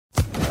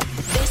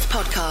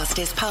podcast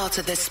is part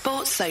of the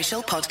Sports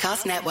Social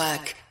Podcast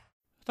Network.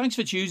 Thanks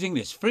for choosing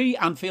this free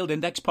Anfield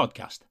Index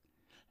podcast.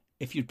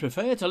 If you'd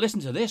prefer to listen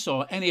to this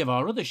or any of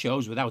our other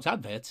shows without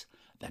adverts,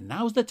 then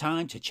now's the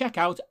time to check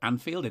out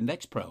Anfield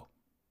Index Pro.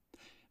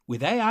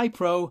 With AI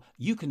Pro,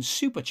 you can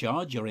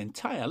supercharge your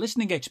entire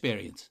listening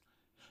experience.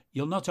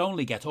 You'll not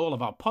only get all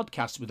of our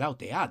podcasts without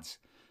the ads,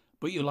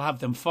 but you'll have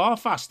them far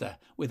faster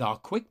with our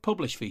quick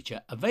publish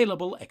feature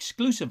available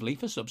exclusively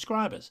for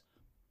subscribers.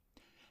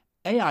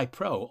 AI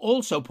Pro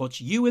also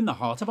puts you in the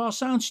heart of our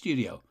sound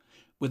studio,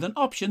 with an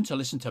option to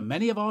listen to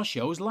many of our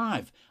shows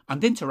live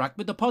and interact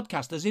with the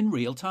podcasters in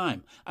real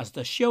time as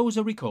the shows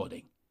are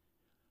recording.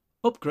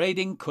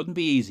 Upgrading couldn't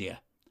be easier.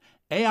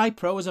 AI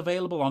Pro is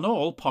available on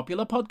all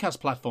popular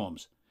podcast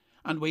platforms,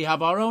 and we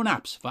have our own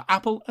apps for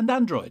Apple and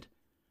Android.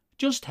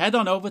 Just head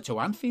on over to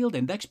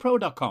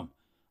AnfieldIndexPro.com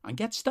and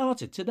get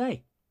started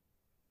today.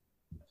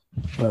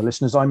 Well,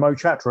 listeners, I'm Mo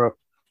Chatra,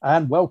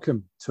 and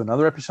welcome to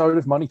another episode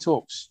of Money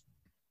Talks.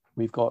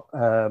 We've got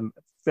a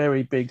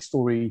very big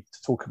story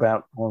to talk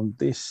about on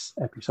this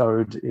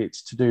episode.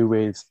 It's to do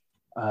with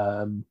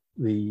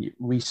the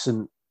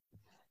recent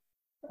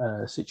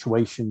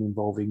situation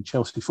involving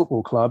Chelski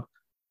Football Club,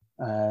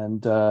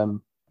 and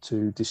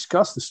to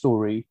discuss the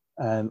story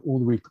and all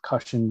the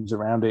repercussions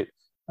around it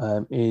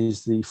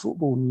is the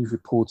football news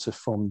reporter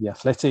from The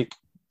Athletic,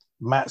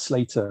 Matt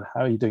Slater.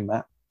 How are you doing,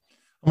 Matt?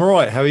 I'm all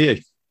right. How are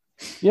you?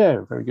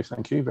 Yeah, very good.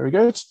 Thank you. Very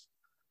good.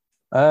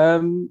 I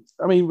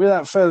mean,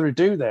 without further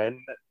ado,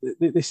 then,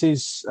 this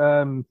is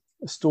a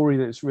story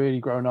that's really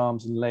grown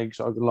arms and legs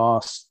over the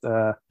last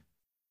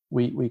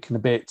week and a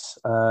bit,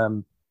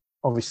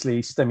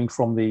 obviously stemming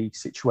from the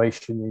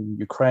situation in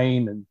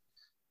Ukraine and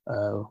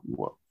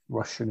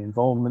Russian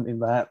involvement in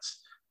that.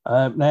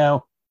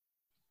 Now,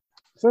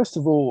 first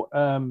of all,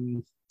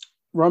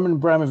 Roman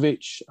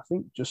Abramovich, I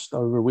think just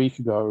over a week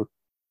ago,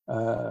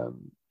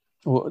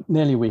 or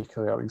nearly a week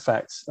ago, in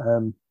fact,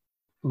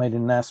 made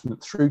an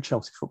announcement through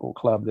Chelski Football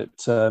Club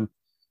that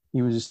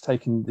he was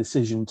taking the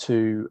decision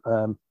to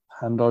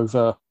hand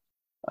over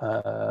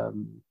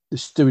the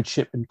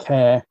stewardship and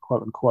care,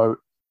 quote unquote,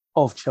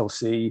 of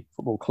Chelski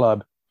Football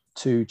Club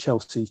to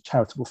Chelsea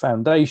Charitable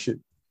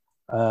Foundation.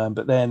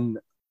 But then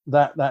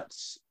that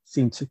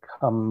seemed to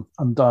come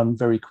undone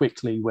very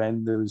quickly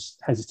when there was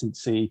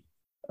hesitancy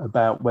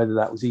about whether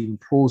that was even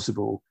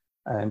plausible.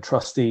 And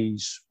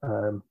trustees,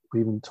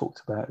 we even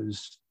talked about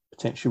as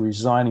potentially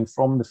resigning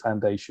from the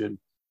foundation,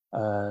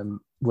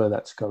 were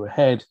that to go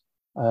ahead.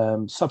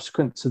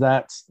 Subsequent to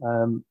that,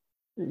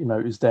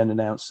 it was then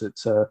announced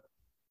that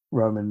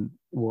Roman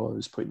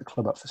was putting the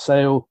club up for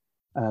sale,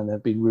 and there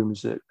have been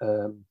rumours that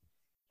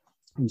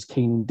he's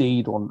keen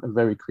indeed on a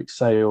very quick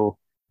sale.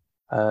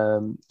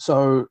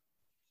 So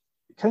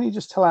can you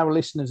just tell our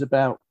listeners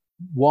about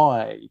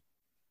why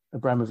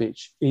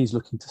Abramovich is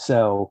looking to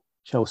sell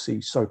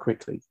Chelsea so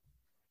quickly?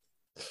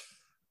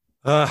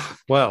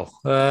 Well,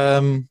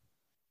 I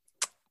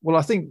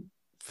think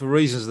for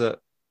reasons that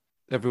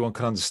everyone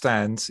can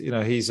understand,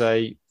 he's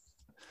a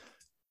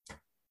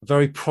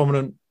very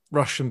prominent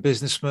Russian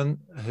businessman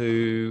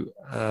who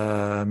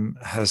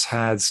has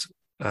had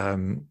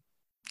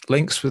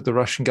links with the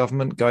Russian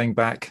government going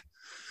back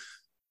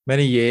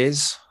many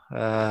years.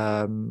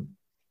 How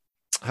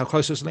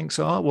close those links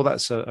are? Well,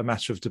 that's a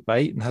matter of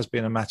debate and has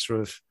been a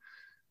matter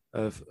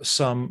of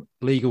some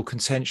legal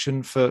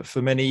contention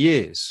for many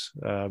years.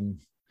 I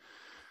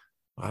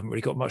haven't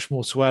really got much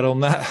more to add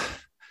on that.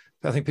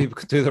 I think people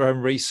can do their own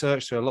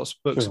research. There are lots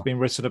of books have been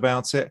written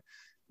about it.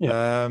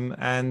 Yeah.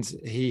 And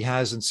he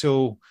has,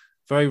 until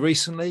very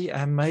recently,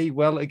 and may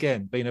well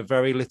again, been a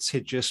very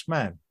litigious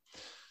man.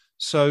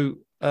 So,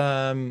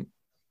 and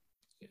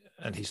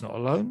he's not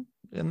alone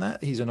in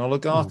that. He's an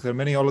oligarch. There are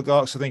many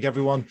oligarchs. I think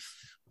everyone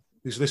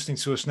who's listening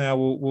to us now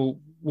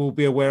will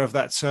be aware of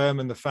that term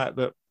and the fact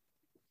that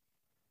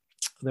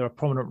there are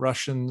prominent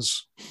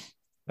Russians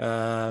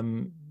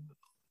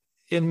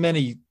in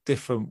many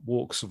different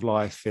walks of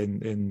life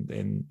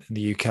in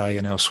the UK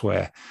and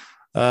elsewhere.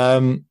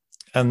 Abramovich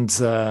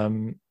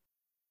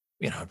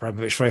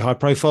very high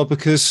profile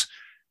because,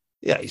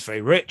 he's very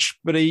rich,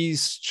 but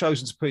he's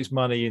chosen to put his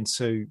money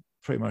into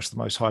pretty much the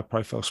most high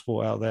profile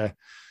sport out there.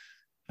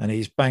 And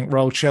he's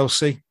bankrolled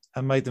Chelsea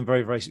and made them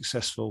very, very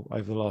successful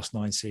over the last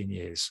 19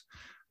 years.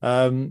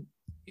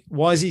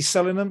 Why is he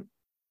selling them?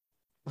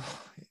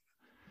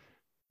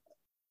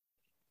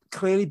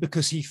 Clearly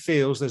because he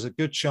feels there's a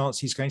good chance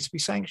he's going to be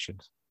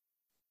sanctioned.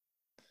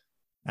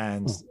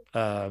 And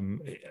I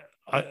don't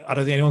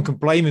think anyone can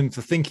blame him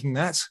for thinking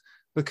that,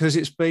 because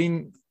it's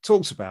been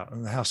talked about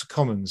in the House of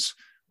Commons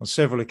on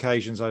several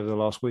occasions over the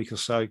last week or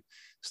so,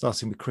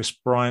 starting with Chris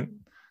Bryant.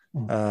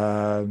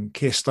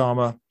 Keir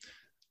Starmer,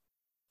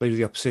 Leader of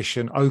the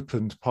Opposition,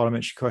 opened Prime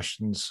Minister's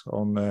questions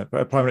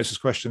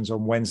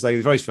on Wednesday.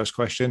 The very first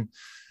question: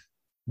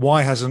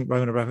 why hasn't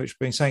Roman Abramovich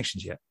been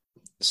sanctioned yet?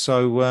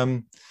 So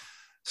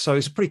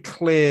it's a pretty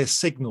clear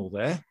signal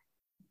there.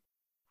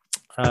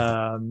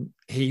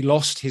 He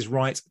lost his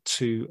right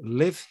to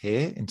live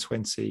here in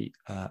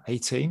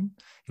 2018.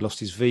 He lost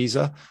his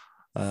visa.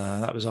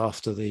 That was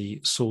after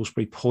the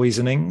Salisbury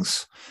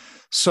poisonings.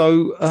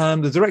 So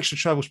the direction of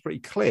travel is pretty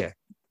clear.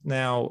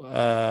 Now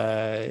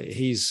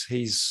he's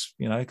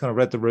kind of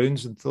read the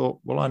runes and thought,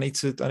 well, I need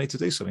to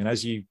do something.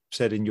 As you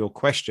said in your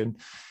question,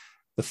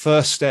 the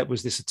first step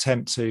was this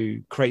attempt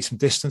to create some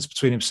distance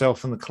between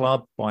himself and the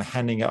club by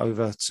handing it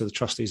over to the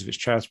trustees of its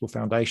charitable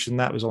foundation.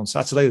 That was on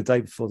Saturday, the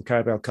day before the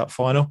Carabao Cup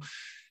final.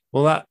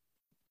 Well, that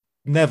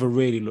never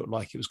really looked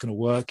like it was going to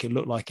work. It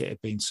looked like it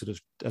had been sort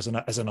of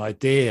as an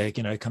idea,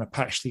 kind of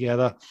patched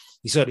together.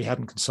 He certainly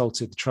hadn't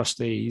consulted the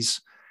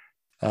trustees.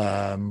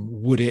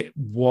 Would it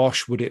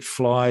wash? Would it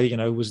fly?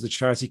 Was the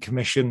charity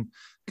commission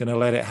going to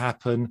let it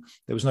happen?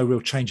 There was no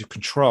real change of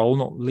control,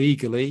 not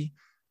legally.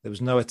 There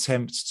was no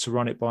attempt to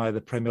run it by the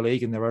Premier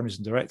League in their owners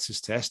and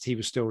directors test. He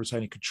was still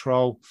retaining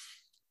control.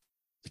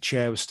 The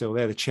chair was still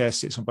there. The chair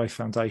sits on both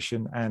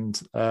foundation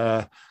and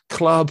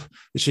club,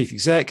 the chief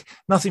exec.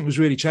 Nothing was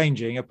really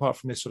changing apart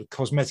from this sort of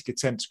cosmetic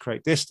attempt to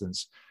create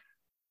distance.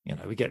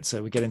 We get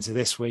into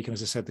this week, and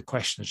as I said, the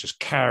question has just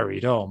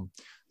carried on.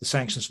 The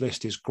sanctions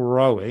list is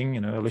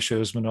growing. Alicia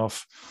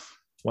Usmanoff,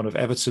 one of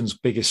Everton's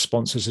biggest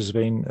sponsors, is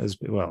about to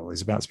be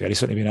added. He's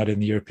certainly been added in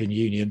the European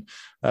Union.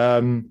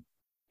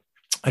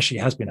 Actually,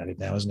 he has been added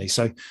now, hasn't he?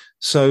 So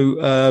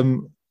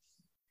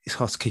it's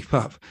hard to keep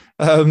up.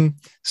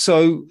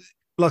 So,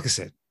 like I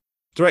said,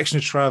 direction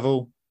of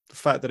travel, the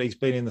fact that he's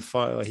been in the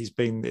fight, is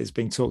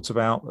being talked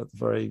about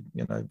very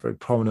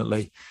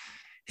prominently.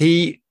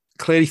 He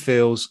clearly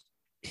feels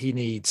he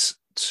needs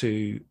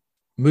to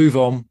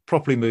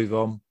properly move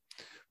on,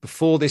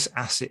 before this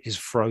asset is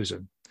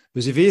frozen.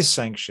 Because if he is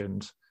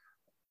sanctioned,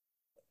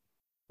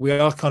 we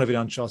are kind of in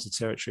uncharted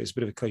territory. It's a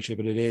bit of a cliche,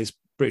 but it is.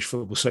 British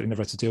football certainly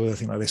never had to deal with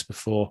anything like this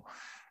before.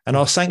 And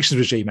our sanctions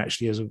regime,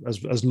 actually,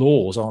 as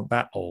laws, aren't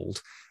that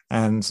old.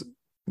 And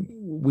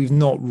we've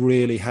not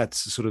really had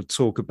to sort of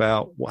talk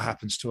about what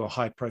happens to a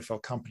high-profile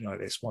company like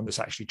this, one that's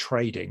actually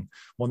trading,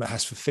 one that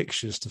has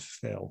fixtures to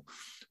fulfill,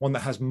 one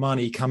that has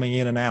money coming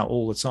in and out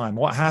all the time.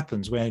 What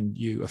happens when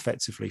you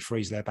effectively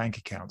freeze their bank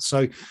accounts?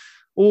 So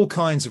all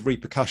kinds of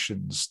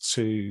repercussions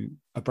to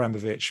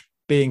Abramovich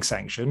being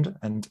sanctioned,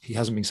 and he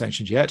hasn't been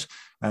sanctioned yet.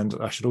 And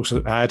I should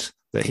also add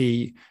that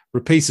he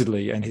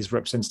repeatedly, and his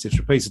representatives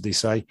repeatedly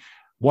say,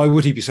 why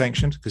would he be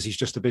sanctioned? Because he's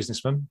just a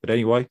businessman. But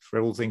anyway,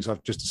 for all the things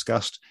I've just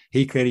discussed,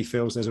 he clearly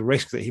feels there's a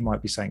risk that he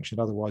might be sanctioned.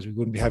 Otherwise, we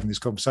wouldn't be having this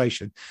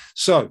conversation.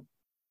 So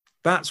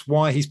that's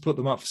why he's put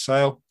them up for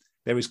sale.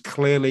 There is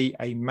clearly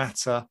a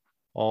matter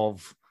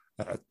of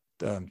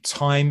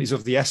time is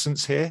of the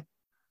essence here.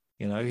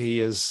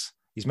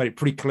 He's made it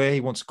pretty clear he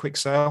wants a quick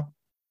sale.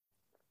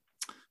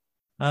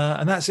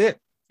 And that's it.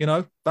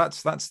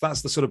 That's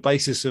the sort of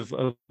basis of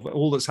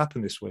all that's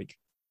happened this week.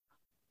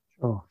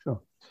 Sure.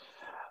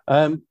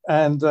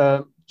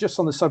 Just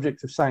on the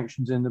subject of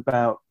sanctions and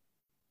about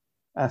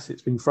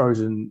assets being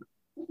frozen,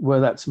 were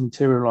that to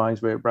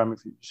materialise where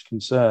Abramovich is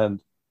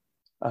concerned,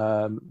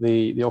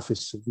 the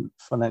Office of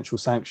Financial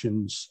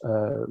Sanctions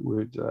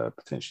would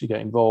potentially get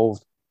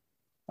involved,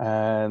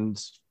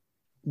 and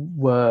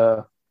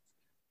were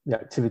the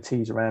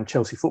activities around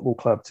Chelsea Football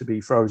Club to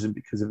be frozen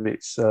because of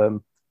its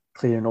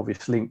clear and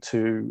obvious link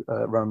to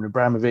Roman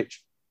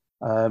Abramovich.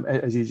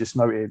 As you just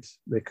noted,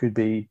 there could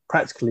be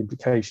practical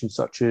implications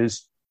such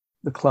as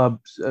the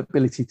club's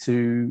ability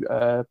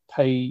to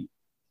pay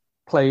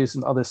players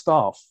and other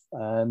staff.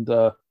 And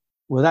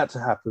were that to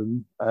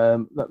happen,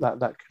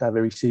 that could have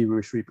very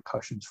serious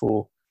repercussions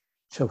for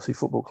Chelsea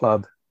Football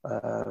Club,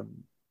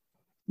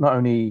 not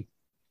only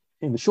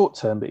in the short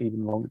term, but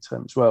even longer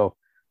term as well.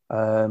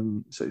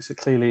 So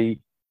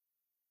clearly,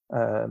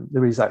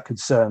 there is that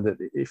concern that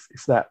if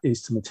that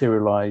is to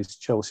materialise,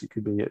 Chelsea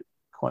could be at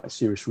quite a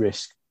serious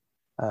risk.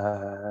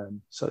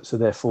 So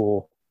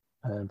therefore,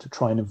 to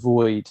try and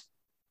avoid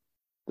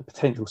the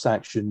potential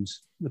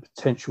sanctions, the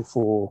potential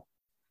for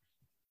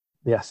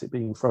the asset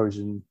being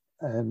frozen,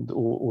 and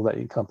all that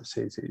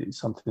encompasses, is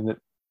something that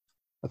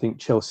I think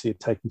Chelsea are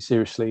taking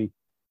seriously,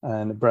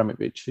 and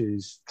Abramovich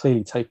is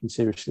clearly taking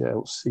seriously,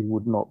 else he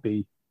would not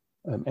be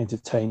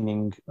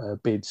entertaining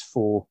bids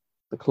for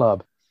the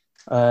club.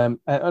 And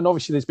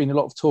obviously there's been a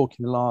lot of talk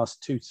in the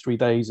last 2 to 3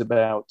 days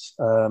about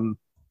one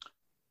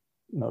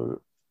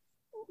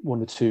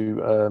or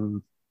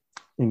two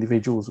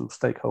individuals or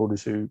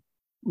stakeholders who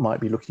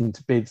might be looking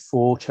to bid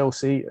for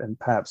Chelsea, and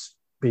perhaps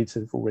bids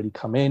have already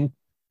come in.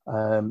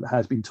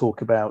 Has been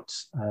talk about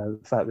the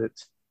fact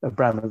that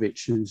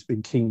Abramovich has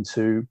been keen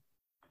to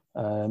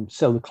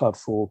sell the club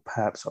for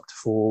perhaps up to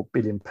 £4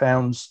 billion.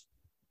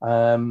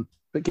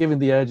 But given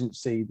the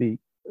urgency, the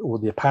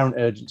apparent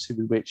urgency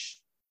with which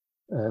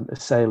a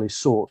sale is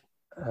sought,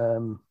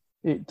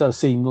 it does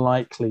seem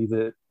likely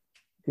that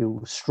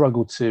he'll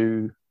struggle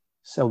to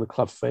sell the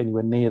club for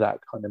anywhere near that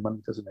kind of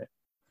money, doesn't it?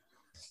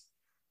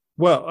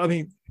 Well, I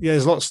mean, yeah,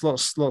 there's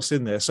lots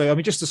in there. So, I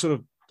mean, just to sort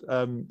of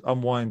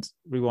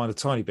rewind a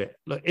tiny bit.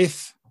 Look,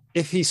 if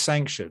he's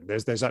sanctioned,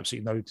 there's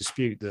absolutely no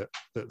dispute that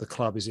the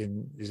club is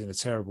in a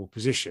terrible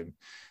position.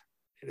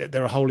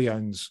 They're a wholly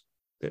owned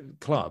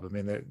club. I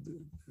mean,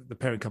 the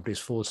parent company is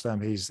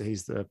Fordstam. He's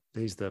the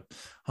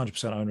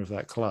 100% owner of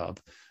that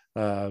club.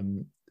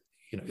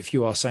 If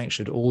you are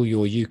sanctioned, all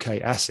your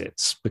UK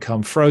assets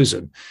become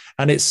frozen,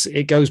 and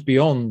it goes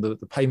beyond the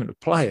payment of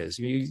players.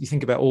 You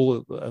think about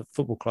all a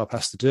football club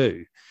has to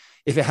do.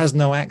 If it has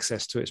no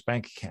access to its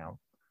bank account,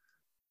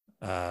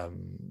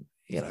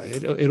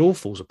 it all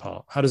falls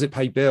apart. How does it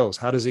pay bills?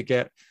 How does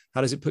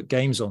it put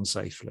games on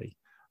safely?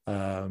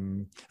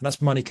 And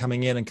that's money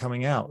coming in and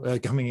coming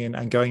out, coming in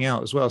and going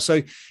out as well.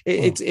 So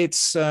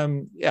it's I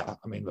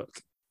mean, look,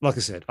 like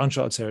I said,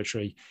 uncharted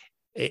territory.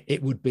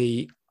 It would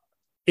be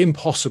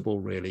impossible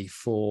really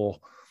for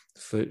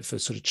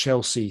sort of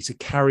Chelsea to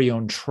carry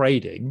on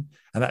trading,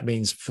 and that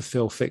means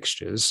fulfill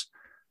fixtures.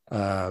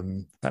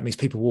 That means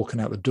people walking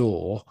out the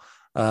door,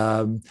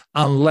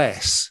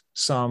 unless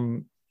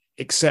some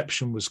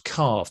exception was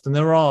carved. And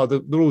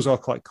the rules are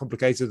quite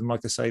complicated, and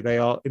like I say, they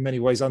are in many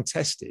ways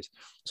untested,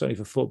 certainly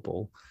for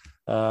football.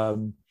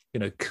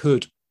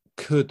 Could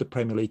the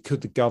Premier League,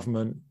 could the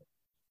government,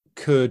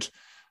 could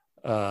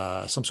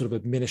some sort of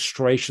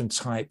administration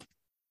type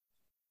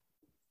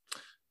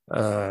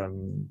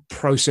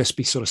process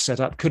be sort of set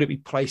up? Could it be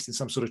placed in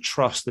some sort of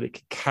trust that it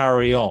could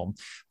carry on?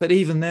 But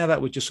even there,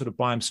 that would just sort of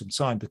buy them some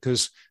time,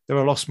 because they're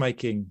a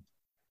loss-making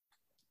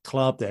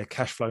club. They're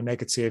cash flow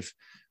negative.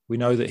 We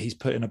know that he's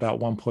put in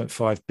about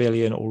 1.5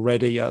 billion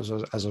already as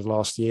of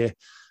last year,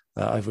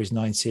 over his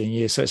 19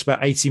 years. So it's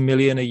about 80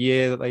 million a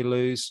year that they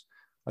lose.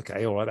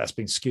 Okay, all right, that's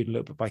been skewed a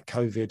little bit by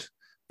COVID,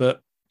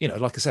 but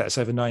like I said, it's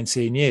over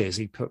 19 years.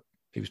 He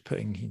was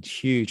putting in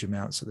huge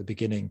amounts at the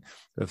beginning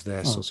of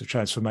their sort of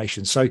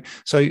transformation. So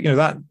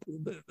that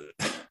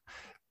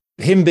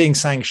him being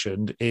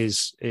sanctioned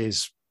is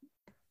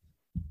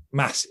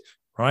massive,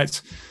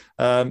 right?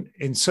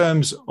 In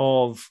terms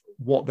of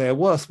what they're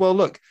worth, well,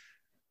 look,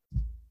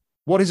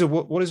 what is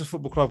a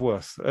football club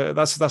worth?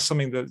 That's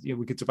something that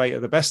we could debate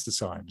at the best of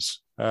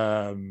times.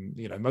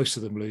 Most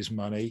of them lose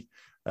money.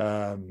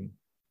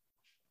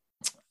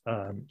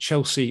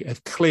 Chelsea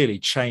have clearly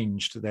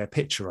changed their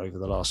picture over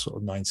the last sort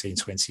of 19,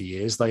 20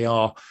 years. They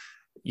are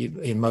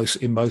in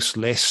most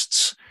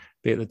lists,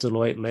 be it the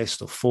Deloitte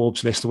list or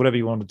Forbes list or whatever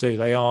you want to do,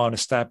 they are an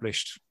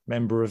established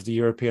member of the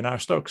European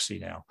aristocracy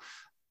now.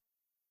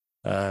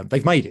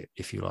 They've made it,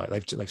 if you like.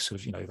 They've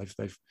sort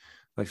of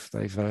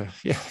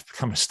they've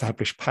become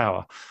established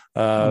power.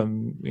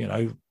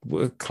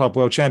 Club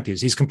world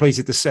champions. He's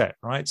completed the set,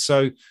 right?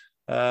 So.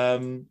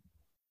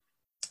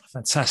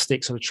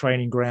 Fantastic sort of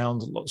training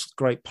ground, lots of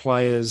great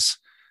players.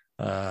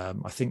 I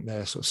think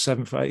they're sort of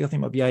 7th, 8th, I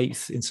think might be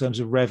 8th in terms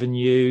of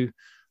revenue.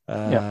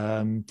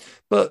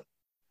 But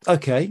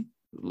okay,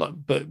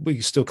 but we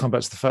can still come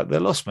back to the fact they're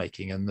loss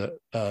making, and that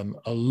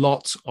a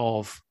lot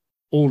of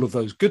all of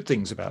those good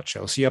things about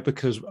Chelsea are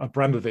because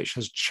Abramovich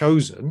has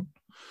chosen,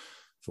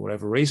 for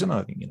whatever reason,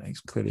 I think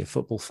he's clearly a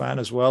football fan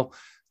as well,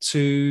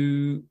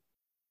 to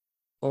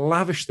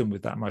lavish them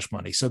with that much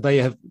money. So they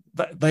are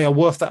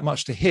worth that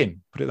much to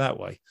him, put it that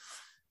way.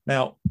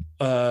 Now,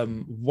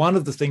 one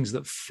of the things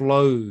that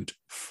flowed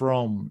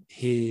from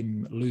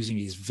him losing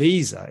his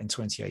visa in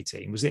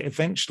 2018 was it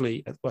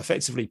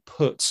effectively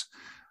put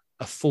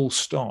a full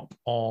stop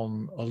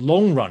on a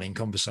long-running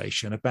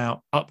conversation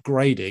about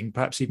upgrading,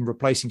 perhaps even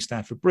replacing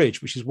Stamford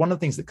Bridge, which is one of the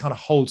things that kind of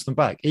holds them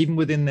back, even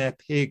within their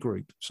peer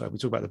group. So we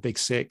talk about the Big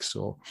Six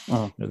or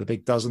the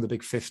Big Dozen, the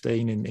Big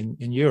 15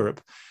 in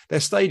Europe. Their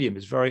stadium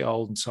is very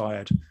old and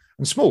tired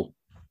and small.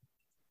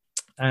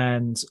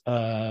 And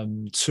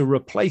to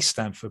replace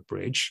Stamford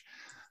Bridge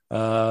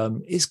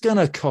is going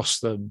to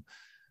cost them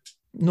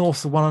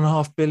north of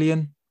 1.5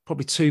 billion.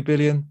 Probably 2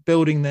 billion.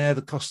 Building there,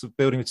 the cost of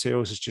building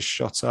materials has just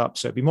shot up,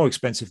 so it'd be more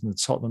expensive than the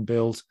Tottenham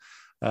build,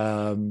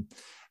 and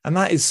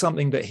that is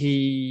something that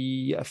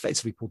he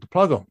effectively pulled the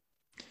plug on.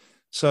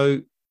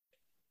 So,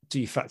 do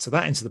you factor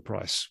that into the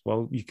price?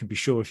 Well, you can be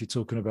sure if you're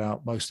talking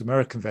about most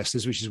American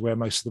investors, which is where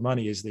most of the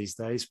money is these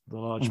days, the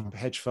large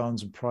hedge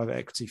funds and private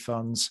equity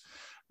funds,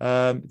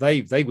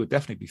 they would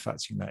definitely be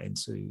factoring that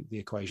into the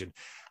equation.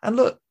 And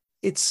look,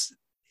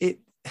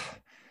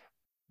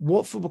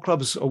 what football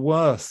clubs are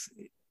worth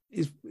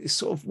is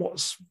sort of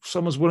what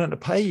someone's willing to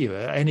pay you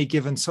at any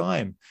given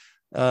time.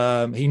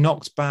 He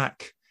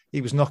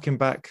was knocking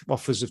back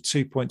offers of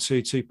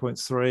 2.2,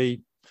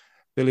 2.3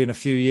 billion a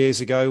few years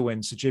ago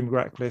when Sir Jim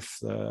Ratcliffe,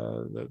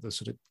 the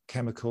sort of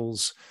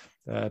chemicals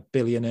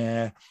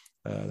billionaire,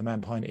 the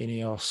man behind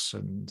Ineos,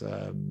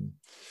 and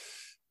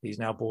he's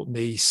now bought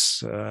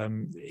Nice.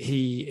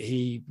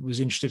 He was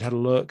interested, had a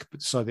look, but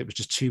decided it was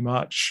just too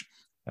much.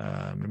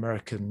 An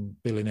American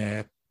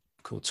billionaire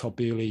called Todd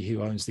Boehly,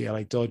 who owns the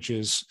LA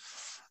Dodgers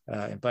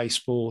in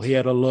baseball. He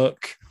had a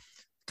look.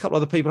 A couple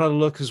other people had a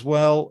look as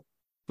well.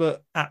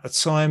 But at the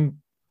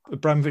time,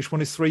 Abramovich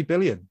wanted 3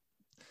 billion.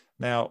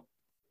 Now,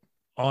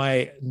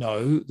 I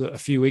know that a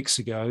few weeks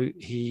ago,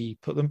 he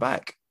put them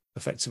back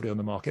effectively on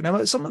the market.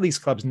 Now, some of these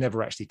clubs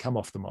never actually come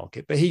off the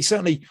market, but he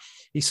certainly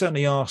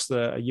asked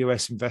a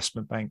US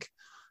investment bank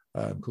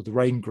called the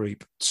Rain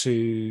Group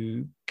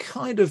to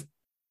kind of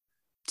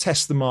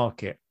test the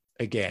market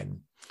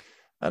again.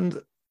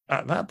 And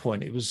at that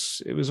point, it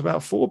was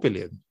about 4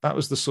 billion. That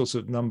was the sort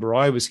of number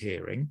I was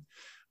hearing.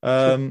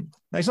 Now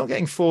he's not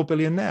getting 4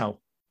 billion now.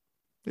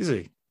 is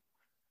he?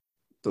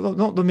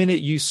 Not the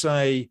minute you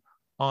say,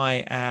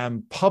 I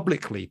am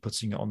publicly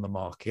putting it on the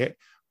market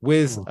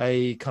with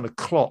a kind of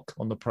clock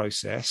on the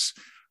process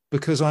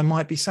because I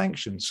might be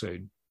sanctioned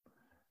soon.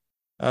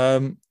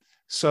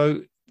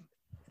 So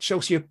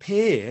Chelsea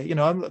appear,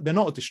 they're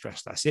not a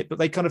distressed asset, but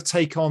they kind of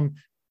take on,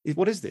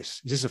 what is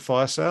this? Is this a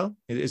fire sale?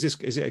 Is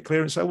it a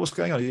clearance sale? What's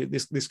going on?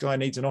 This guy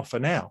needs an offer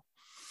now.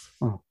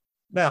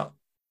 Now,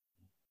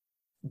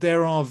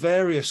 there are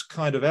various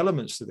kind of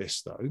elements to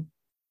this, though,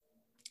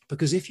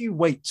 because if you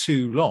wait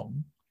too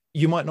long,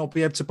 you might not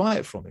be able to buy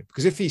it from him,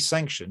 because if he's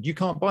sanctioned, you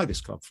can't buy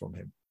this club from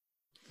him.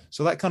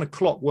 So that kind of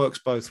clock works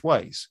both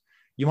ways.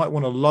 You might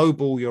want to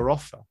lowball your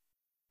offer,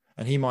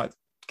 and he might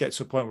get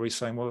to a point where he's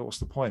saying, well, what's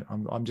the point?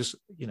 I'm going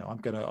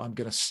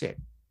to sit.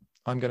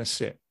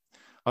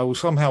 I will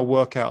somehow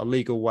work out a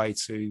legal way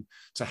to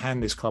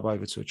hand this club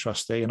over to a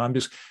trustee, and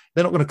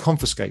they're not going to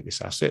confiscate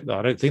this asset.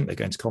 I don't think they're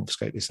going to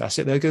confiscate this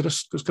asset. They're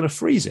just going to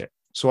freeze it.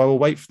 So I will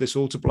wait for this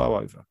all to blow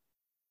over.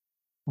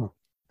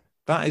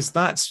 That's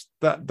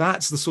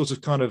the sort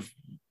of kind of,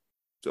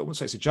 I wouldn't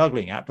say it's a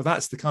juggling act, but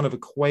that's the kind of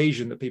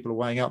equation that people are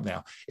weighing up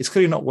now. It's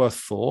clearly not worth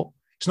 4.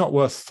 It's not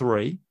worth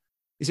 3.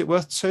 Is it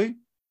worth 2?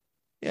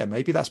 Yeah,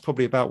 maybe that's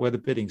probably about where the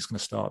bidding is going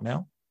to start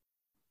now.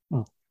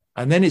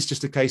 And then it's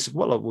just a case of,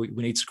 well, we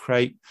need to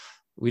create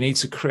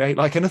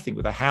like anything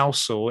with a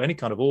house or any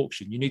kind of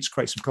auction, you need to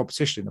create some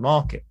competition in the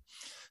market.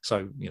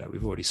 So,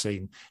 we've already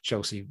seen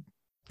Chelsea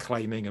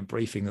claiming and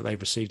briefing that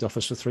they've received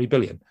offers for 3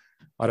 billion.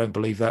 I don't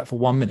believe that for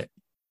 1 minute.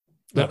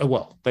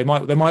 Well, they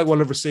might well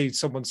have received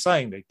someone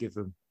saying they'd give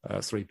them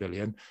 3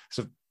 billion. It's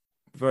a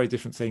very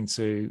different thing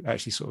to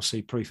actually sort of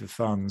see proof of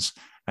funds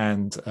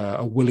and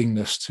a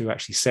willingness to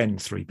actually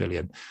send 3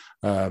 billion.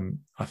 I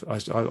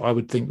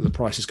would think that the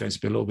price is going to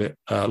be a little bit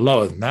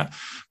lower than that,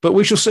 but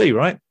we shall see,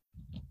 right?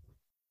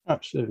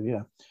 Absolutely,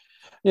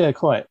 yeah,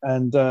 quite.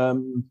 And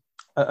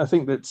I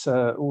think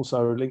that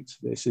also linked to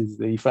this is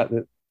the fact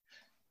that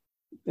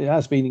there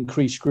has been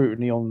increased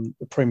scrutiny on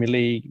the Premier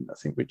League. I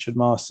think Richard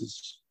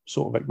Masters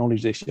sort of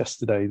acknowledged this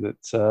yesterday,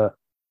 that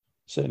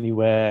certainly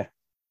where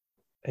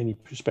any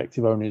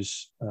prospective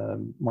owners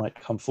might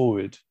come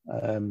forward,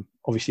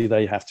 obviously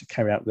they have to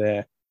carry out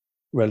their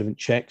relevant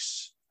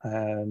checks,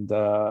 and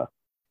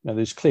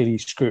there's clearly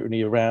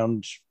scrutiny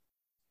around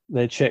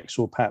their checks,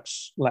 or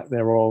perhaps lack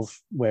thereof,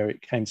 where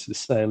it came to the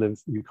sale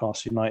of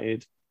Newcastle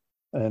United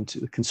to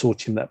the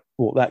consortium that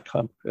bought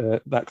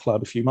that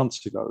club a few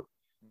months ago.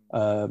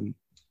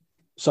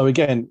 So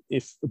again,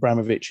 if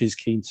Abramovich is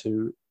keen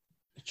to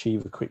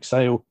achieve a quick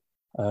sale,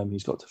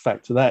 he's got to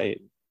factor that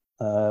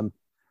in.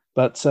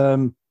 But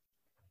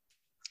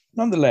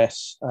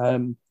nonetheless,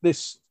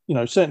 this,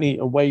 certainly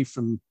away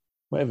from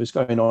whatever's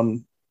going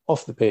on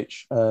off the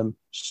pitch,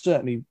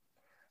 certainly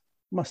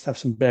must have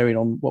some bearing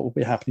on what will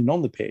be happening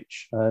on the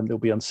pitch. There'll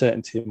be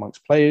uncertainty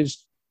amongst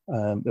players.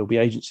 There'll be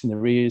agents in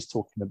their ears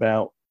talking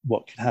about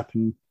what could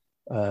happen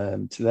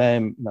to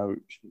them.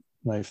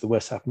 If the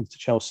worst happens to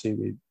Chelsea,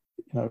 with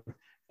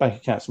bank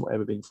accounts and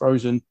whatever being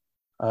frozen.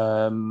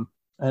 And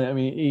I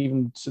mean,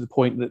 even to the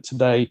point that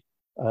today,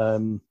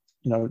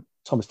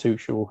 Thomas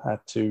Tuchel had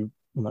to,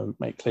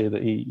 make clear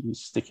that he's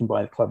sticking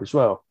by the club as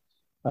well.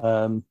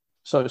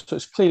 So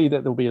it's clearly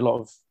that there'll be a lot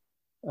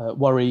of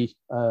worry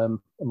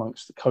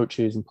amongst the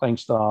coaches and playing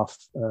staff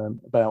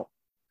about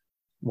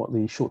what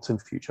the short-term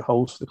future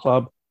holds for the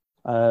club.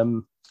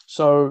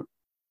 So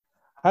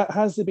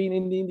has there been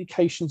any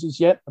indications as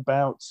yet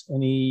about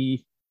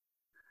any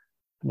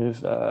kind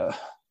of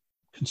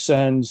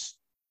concerns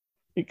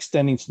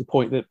extending to the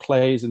point that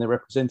players and their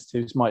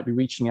representatives might be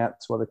reaching out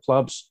to other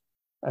clubs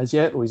as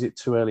yet, or is it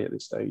too early at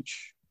this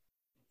stage?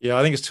 Yeah,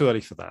 I think it's too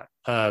early for that.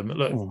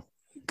 Look,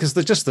 because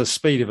just the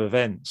speed of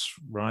events,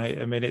 right?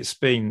 I mean, it's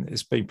been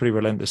pretty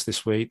relentless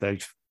this week.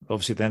 They've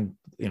obviously then,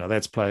 they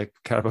had to play a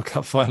Carabao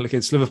Cup final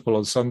against Liverpool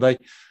on Sunday,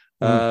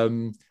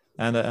 and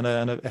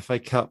a FA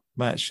Cup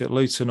match at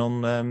Luton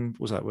on what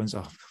was that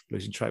Wednesday? Oh,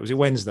 losing track. Was it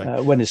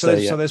Wednesday?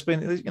 Wednesday. So there's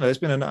been,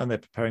 and they're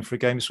preparing for a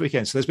game this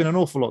weekend. So there's been an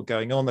awful lot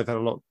going on. They've had a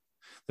lot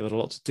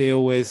to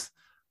deal with,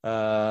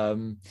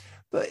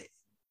 but.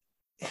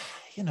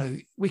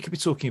 We could be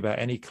talking about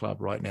any club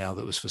right now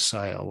that was for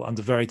sale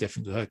under very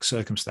different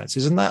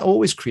circumstances, and that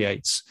always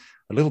creates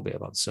a little bit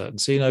of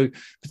uncertainty,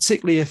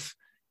 particularly if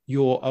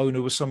your owner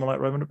was someone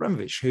like Roman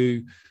Abramovich,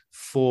 who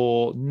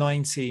for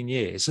 19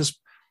 years has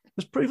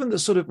proven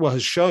that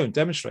has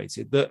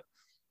demonstrated that,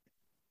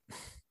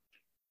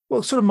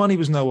 money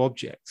was no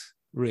object,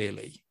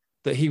 really,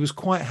 that he was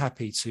quite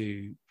happy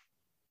to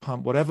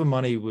pump whatever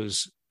money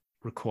was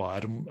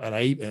required, and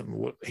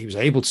he was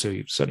able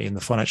to, certainly in the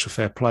financial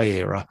fair play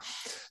era,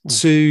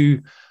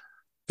 to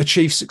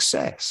achieve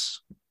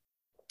success.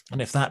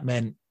 And if that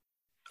meant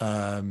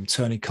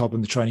turning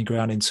Cobham, the training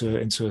ground, into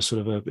a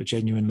sort of a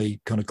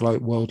genuinely kind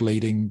of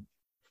world-leading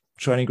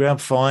training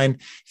ground, fine.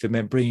 If it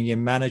meant bringing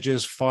in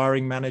managers,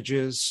 firing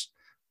managers,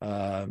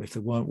 if they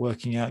weren't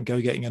working out, and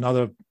getting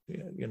another,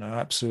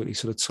 absolutely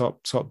sort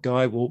of top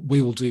guy,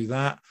 we will do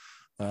that.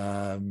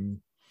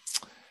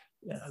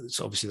 It's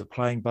obviously the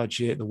playing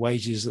budget, the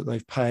wages that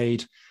they've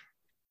paid.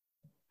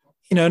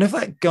 and if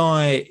that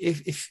guy,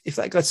 if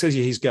that guy tells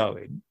you he's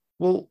going,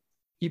 well,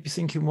 you'd be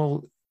thinking,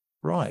 well,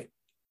 right,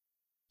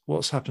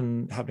 what's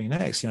happening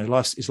next?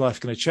 Is life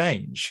going to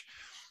change?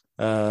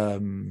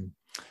 And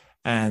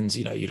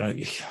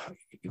you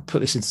put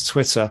this into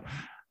Twitter,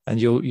 and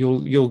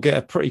you'll get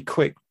a pretty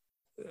quick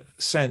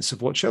sense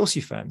of what Chelsea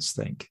fans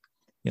think.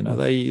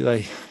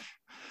 They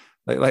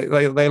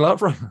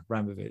love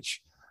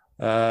Abramovich,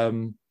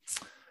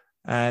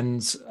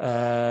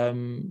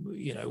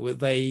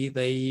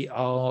 they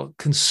are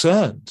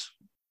concerned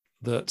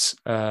that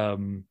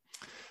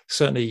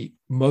certainly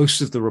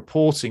most of the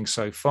reporting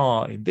so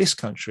far in this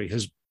country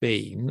has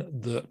been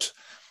that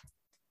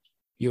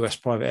US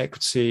private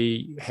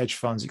equity, hedge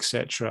funds,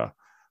 etc.,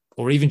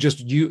 or even just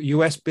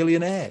US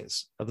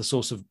billionaires are the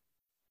sorts of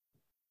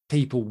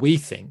people we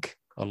think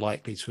are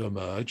likely to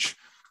emerge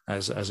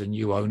as a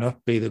new owner,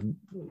 be them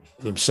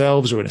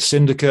themselves or in a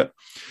syndicate,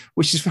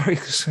 which is very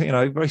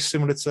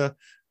similar to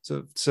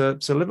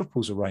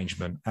Liverpool's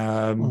arrangement,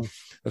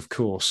 of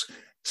course.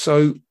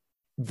 So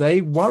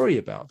they worry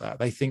about that.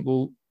 They think,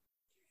 well,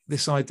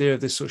 this idea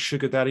of this sort of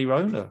sugar daddy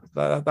owner,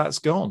 that's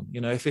gone.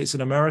 If it's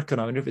an American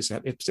owner,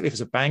 particularly if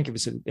it's a bank, if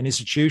it's an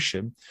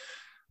institution,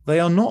 they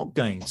are not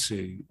going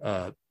to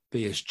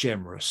be as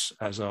generous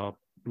as our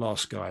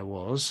last guy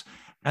was,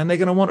 and they're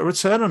going to want a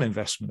return on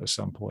investment at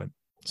some point.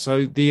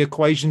 So the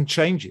equation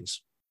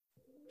changes.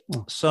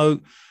 So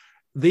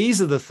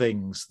these are the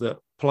things that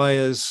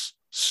players,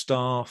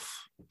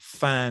 staff,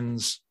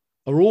 fans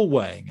are all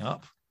weighing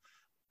up.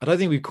 I don't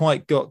think we've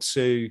quite got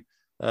to,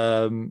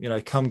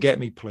 come get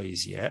me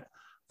please yet,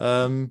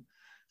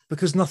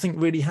 because nothing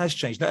really has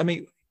changed. I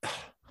mean,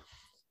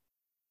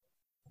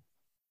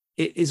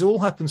 it's all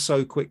happened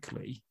so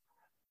quickly,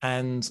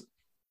 and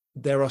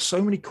there are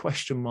so many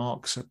question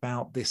marks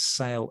about this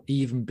sale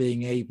even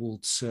being able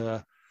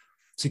to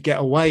get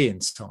away in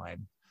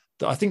time,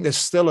 that I think there's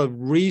still a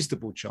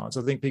reasonable chance.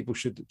 I think people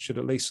should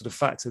at least sort of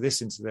factor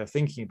this into their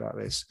thinking about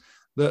this,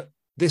 that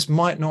this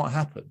might not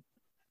happen.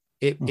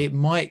 It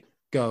might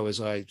go, as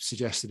I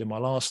suggested in my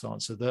last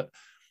answer, that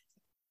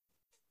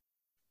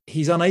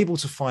he's unable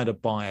to find a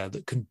buyer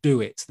that can do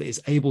it, that is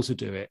able to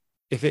do it.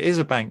 If it is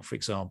a bank, for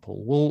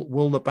example,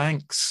 will the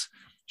bank's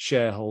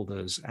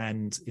shareholders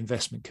and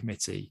investment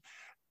committee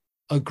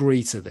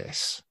agree to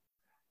this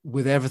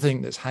with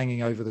everything that's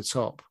hanging over the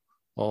top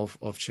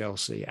of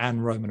Chelsea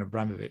and Roman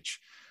Abramovich?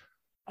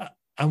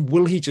 And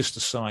will he just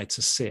decide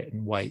to sit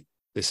and wait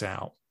this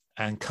out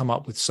and come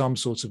up with some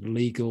sort of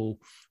legal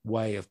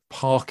way of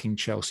parking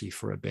Chelsea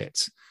for a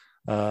bit?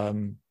 I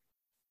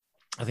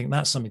think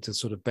that's something to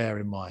sort of bear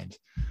in mind.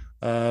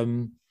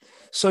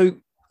 So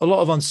a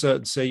lot of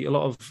uncertainty, a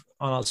lot of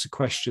unanswered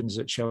questions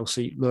at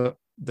Chelsea. Look,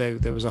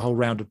 there was a whole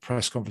round of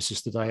press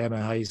conferences today.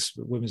 Emma Hayes,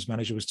 the women's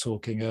manager, was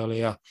talking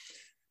earlier.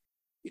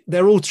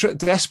 They're all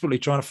desperately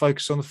trying to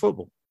focus on the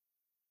football.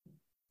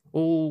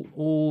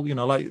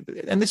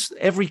 And this,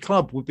 every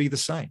club would be the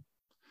same.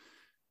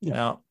 Yeah.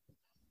 Now,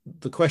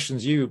 the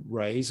questions you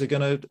raise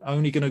are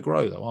only going to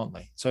grow, though, aren't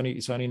they?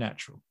 It's only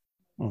natural.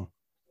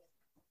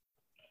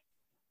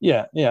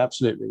 Yeah,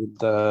 absolutely.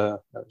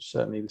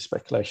 Certainly, the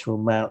speculation will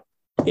mount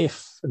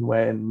if and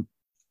when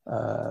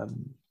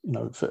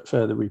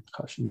further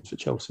repercussions for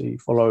Chelsea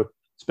follow,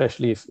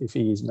 especially if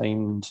he is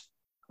named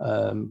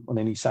on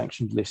any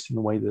sanctioned list in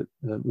the way that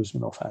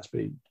Rusmanov has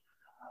been.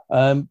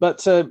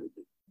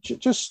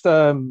 Just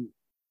to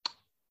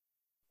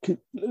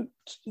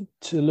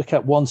look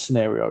at one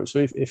scenario.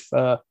 So if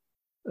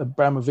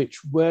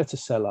Abramovich were to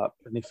sell up,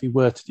 and if he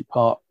were to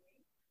depart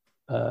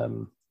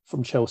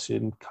from Chelsea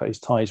and cut his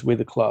ties with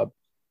the club,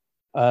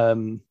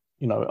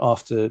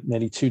 after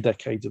nearly 2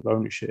 decades of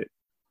ownership,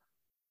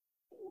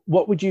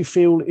 what would you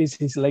feel is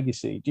his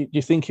legacy? Do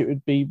you think it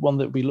would be one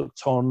that would be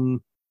looked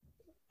on,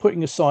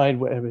 putting aside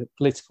whatever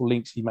political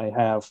links he may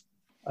have,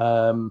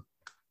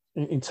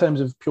 in terms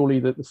of purely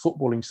the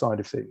footballing side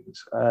of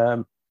things?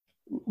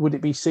 Would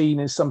it be seen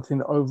as something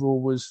that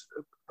overall was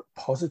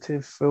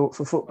positive for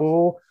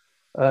football,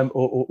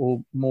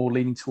 or more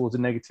leaning towards a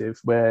negative,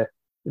 where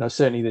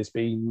certainly there's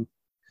been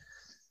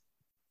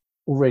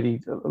already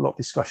a lot of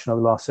discussion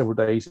over the last several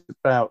days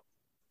about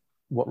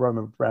what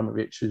Roman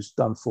Abramovich has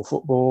done for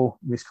football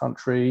in this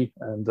country,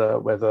 and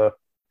whether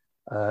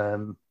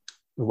the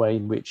way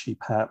in which he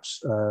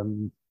perhaps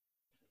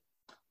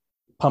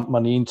pumped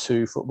money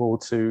into football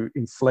to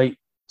inflate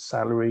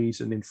salaries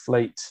and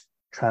inflate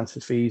transfer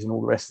fees and all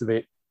the rest of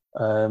it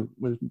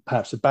was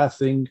perhaps a bad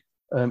thing,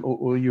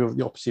 or you have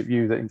the opposite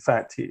view that in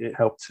fact it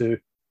helped to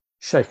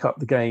shake up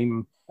the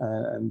game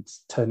and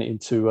turn it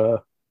into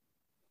a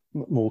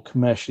more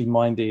commercially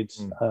minded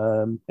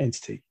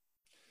entity?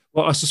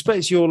 Well, I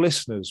suspect your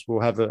listeners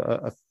will have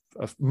a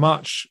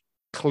much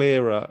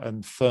clearer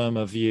and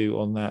firmer view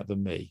on that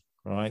than me,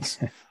 right?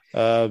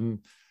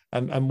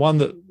 And one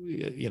that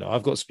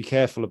I've got to be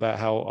careful about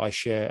how I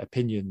share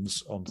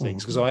opinions on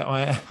things, because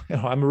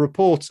I'm a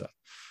reporter.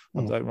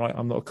 I'm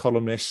not a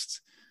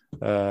columnist.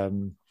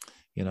 I'm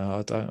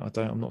not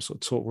sort of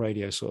talk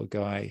radio sort of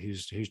guy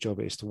whose job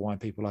it is to wind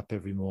people up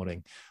every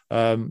morning.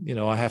 I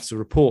have to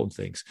report on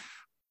things.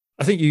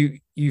 I think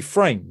you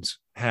framed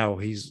how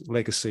his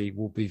legacy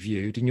will be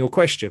viewed in your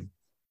question.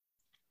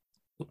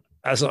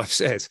 As I've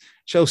said,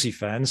 Chelsea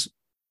fans,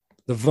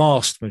 the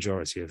vast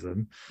majority of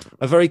them,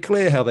 are very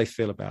clear how they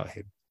feel about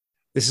him.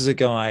 This is a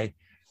guy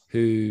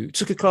who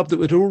took a club that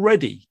had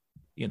already,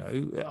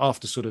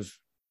 after sort of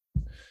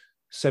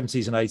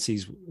 70s and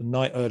 80s,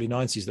 early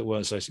 90s that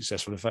weren't so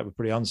successful, in fact, were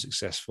pretty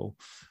unsuccessful,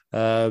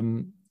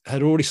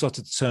 had already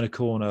started to turn a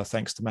corner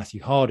thanks to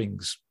Matthew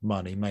Harding's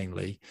money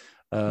mainly.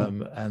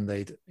 And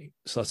they'd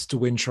started to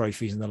win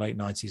trophies in the late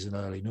 90s and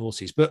early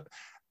noughties. But,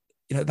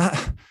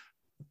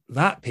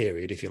 that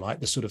period, if you like,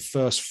 the sort of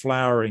first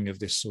flowering of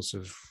this sort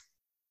of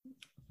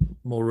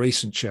more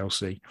recent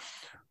Chelsea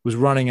was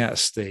running out of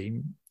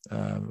steam.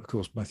 Of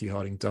course, Matthew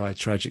Harding died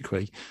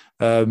tragically.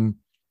 And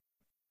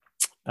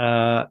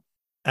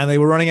they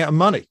were running out of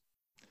money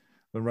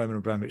when Roman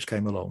Abramovich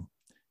came along.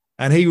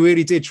 And he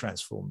really did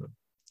transform them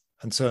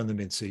and turn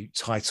them into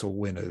title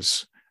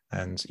winners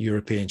and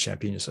European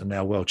champions and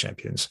now world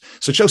champions.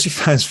 So Chelsea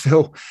fans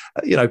feel,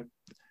 their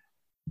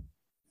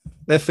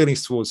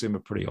feelings towards him are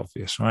pretty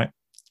obvious, right?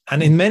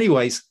 And in many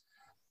ways,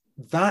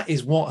 that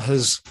is what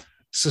has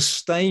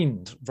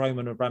sustained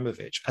Roman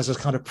Abramovich as a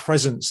kind of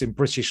presence in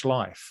British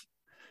life.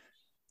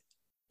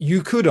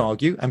 You could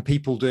argue, and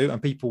people do,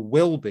 and people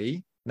will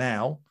be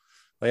now,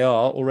 they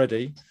are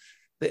already,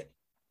 that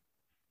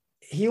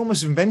he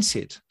almost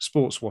invented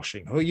sports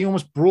washing. He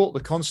almost brought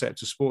the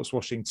concept of sports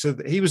washing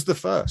he was the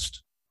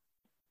first.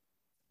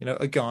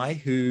 A guy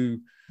who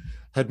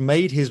had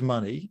made his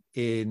money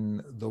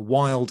in the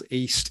Wild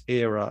East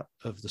era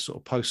of the sort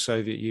of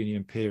post-Soviet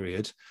Union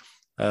period,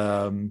 which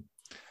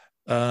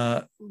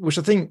I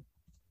think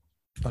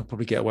I'd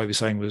probably get away with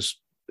saying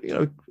was,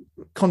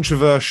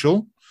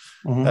 controversial,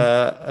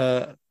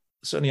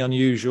 certainly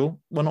unusual.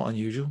 Well, not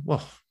unusual.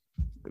 Well,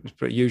 it was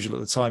pretty usual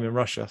at the time in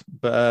Russia,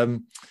 but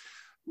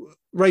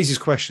raises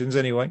questions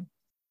anyway.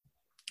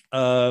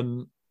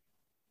 Made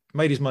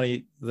his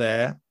money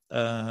there.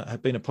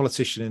 Had been a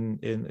politician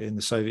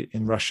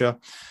in Russia,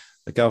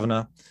 a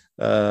governor,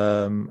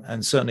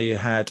 and certainly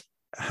had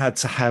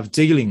to have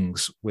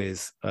dealings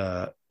with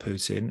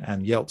Putin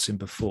and Yeltsin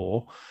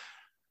before.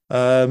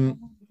 And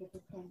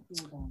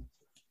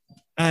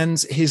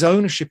his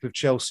ownership of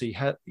Chelsea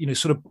had,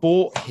 sort of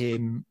bought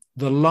him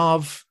the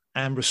love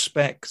and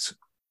respect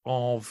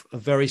of a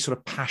very sort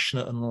of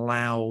passionate and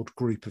loud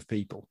group of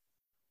people,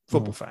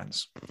 football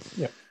fans.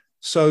 Yeah.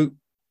 So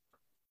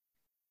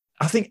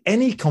I think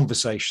any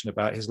conversation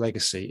about his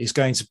legacy is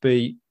going to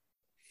be,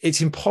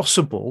 it's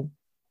impossible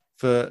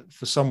for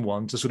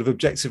someone to sort of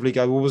objectively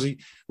go, well,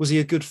 was he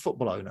a good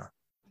football owner?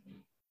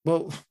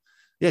 Well,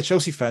 yeah,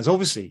 Chelsea fans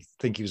obviously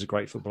think he was a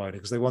great football owner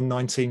because they won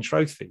 19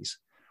 trophies.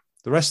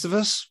 The rest of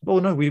us, well,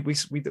 no, we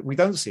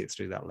don't see it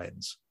through that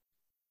lens.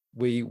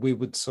 We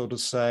would sort of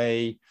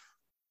say,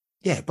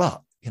 yeah,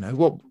 but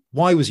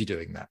why was he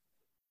doing that?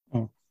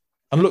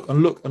 And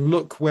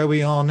look where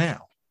we are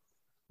now.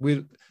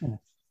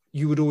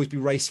 You would always be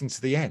racing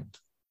to the end.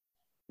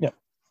 Yeah.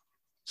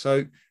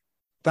 So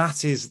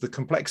that is the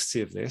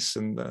complexity of this,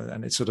 and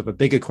it's sort of a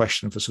bigger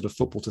question for sort of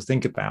football to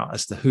think about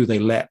as to who they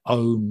let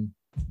own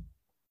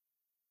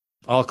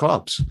our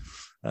clubs.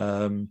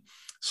 The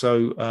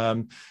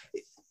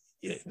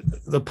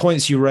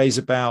points you raise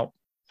about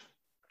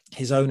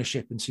his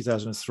ownership in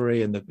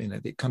 2003 and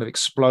the kind of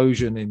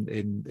explosion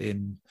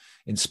in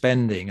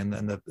spending and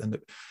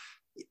the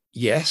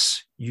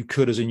yes, you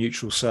could as a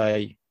neutral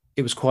say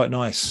it was quite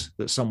nice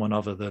that someone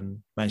other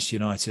than Manchester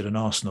United and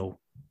Arsenal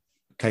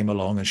came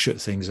along and shook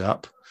things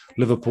up.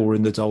 Liverpool were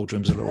in the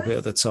doldrums a little bit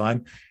at the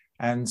time,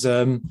 and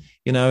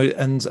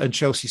and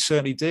Chelsea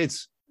certainly did,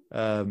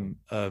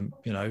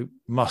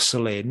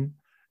 muscle in,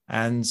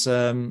 and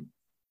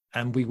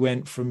we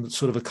went from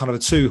sort of a kind of a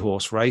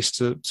 2-horse race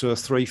to a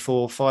 3,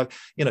 4, 5,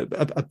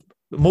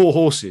 more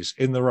horses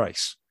in the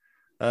race,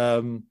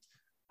 and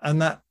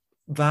that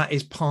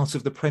is part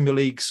of the Premier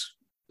League's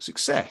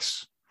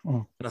success.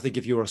 And I think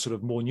if you're a sort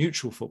of more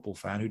neutral football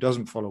fan who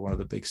doesn't follow one of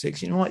the big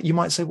six, you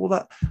might say,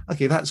 well,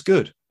 that's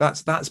good.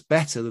 That's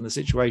better than the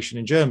situation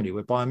in Germany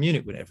where Bayern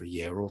Munich win every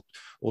year,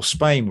 or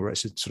Spain where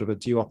it's a sort of a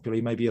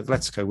duopoly, maybe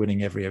Atletico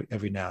winning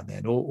every now and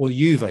then, or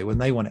Juve when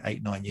they won it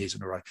 8-9 years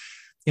in a row.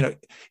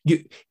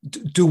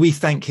 Do we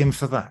thank him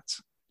for that?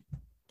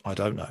 I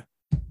don't know.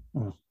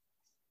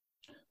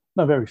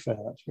 No, very fair.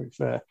 That's very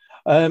fair.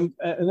 And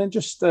then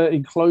just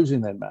in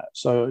closing, then Matt.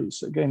 So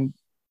it's, again,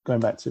 going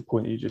back to the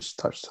point you just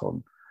touched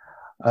on.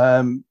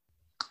 The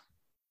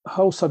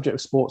whole subject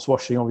of sports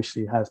washing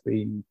obviously has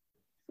been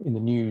in the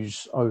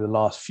news over the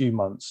last few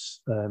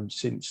months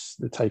since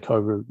the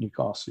takeover of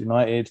Newcastle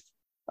United,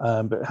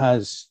 but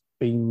has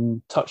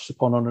been touched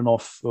upon on and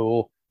off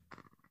for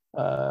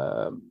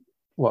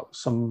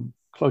some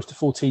close to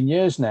 14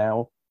 years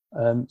now,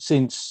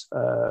 since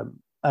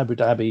Abu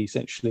Dhabi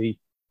essentially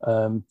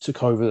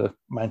took over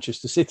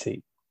Manchester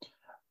City.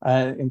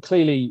 And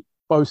clearly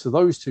both of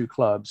those two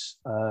clubs,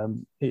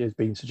 it has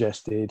been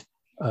suggested,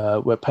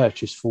 were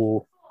purchased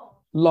for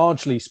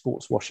largely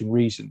sports washing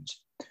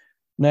reasons.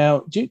 Now,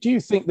 do you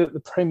think that the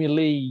Premier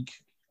League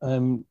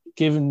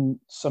given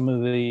some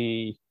of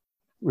the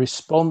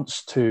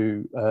response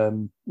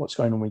to what's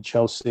going on with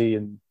Chelsea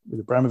and with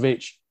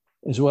Abramovich,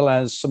 as well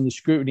as some of the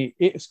scrutiny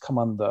it has come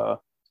under,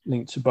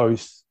 linked to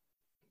both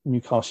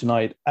Newcastle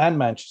United and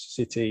Manchester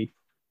City,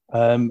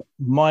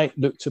 might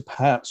look to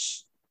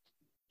perhaps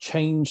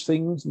change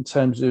things in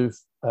terms of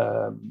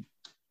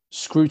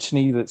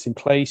scrutiny that's in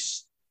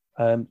place,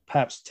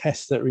 perhaps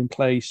tests that are in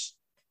place,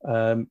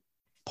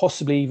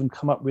 possibly even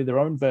come up with their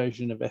own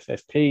version of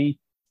FFP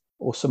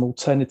or some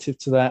alternative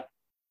to that,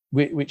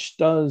 which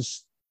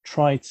does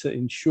try to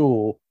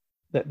ensure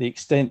that the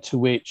extent to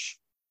which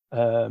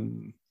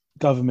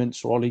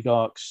governments or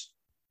oligarchs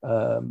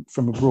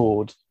from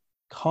abroad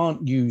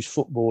can't use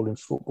football and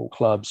football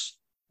clubs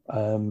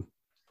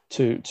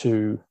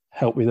to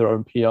help with their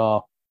own PR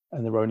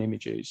and their own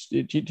images.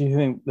 Do you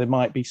think there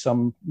might be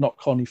some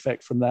knock-on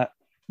effect from that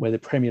where the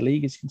Premier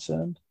League is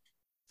concerned?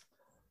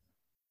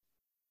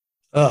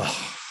 No,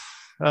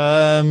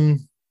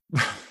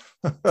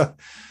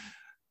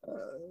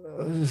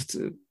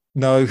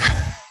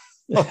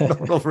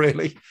 not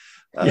really.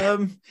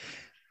 Well,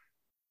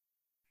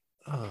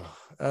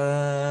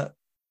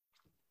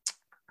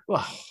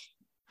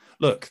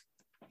 look,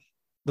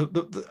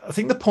 I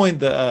think the point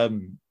that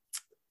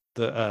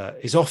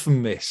is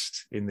often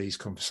missed in these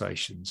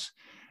conversations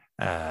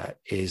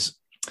is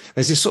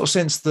there's this sort of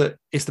sense that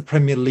it's the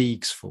Premier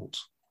League's fault,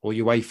 or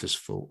UEFA's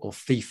fault, or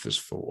FIFA's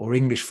fault, or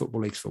English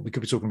Football League's fault. We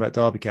could be talking about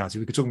Derby County.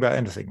 We could talk about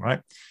anything,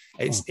 right?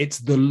 It's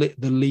the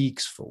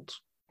league's fault,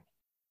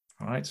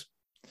 right?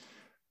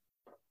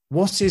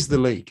 What is the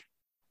league?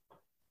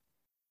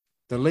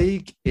 The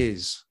league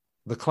is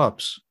the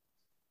clubs.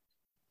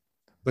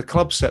 The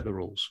clubs set the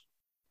rules.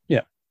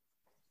 Yeah.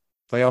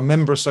 They are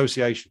member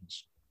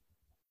associations.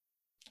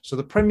 So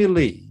the Premier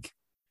League's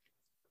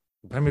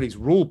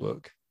rule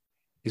book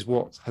is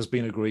what has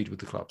been agreed with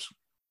the clubs.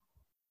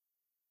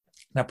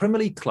 Now, Premier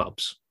League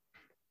clubs,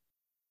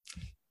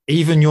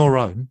 even your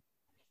own,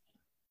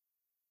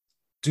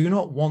 do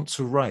not want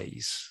to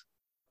raise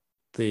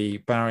the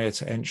barrier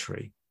to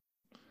entry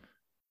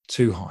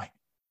too high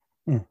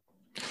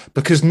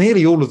because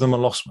nearly all of them are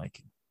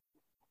loss-making.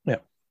 Yeah.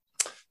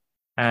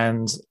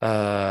 And,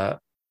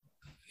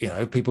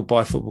 people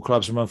buy football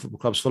clubs and run football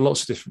clubs for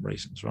lots of different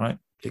reasons, right?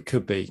 It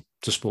could be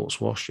to sports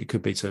wash. It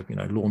could be to,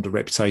 launder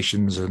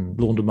reputations and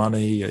launder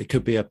money. It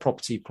could be a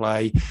property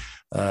play.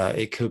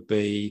 It could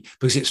be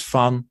because it's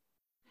fun,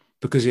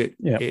 because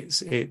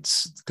it's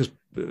because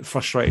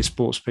frustrated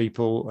sports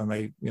people and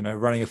they,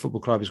 running a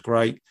football club is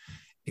great.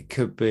 It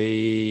could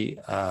be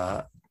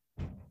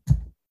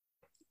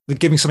they're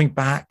giving something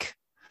back,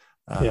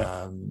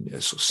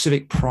 sort of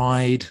civic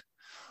pride.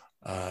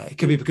 It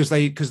could be because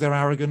they're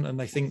arrogant and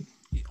they think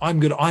I'm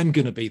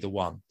gonna be the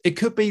one. It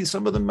could be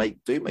some of them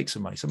do make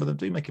some money. Some of them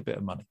do make a bit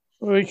of money.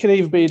 Or it could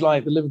even be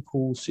like the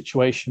Liverpool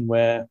situation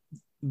where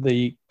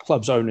the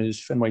club's owners,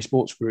 Fenway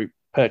Sports Group,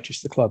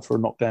 purchased the club for a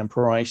knockdown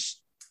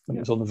price when it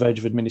was on the verge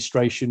of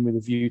administration with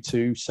a view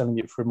to selling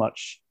it for a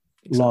much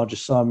larger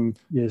sum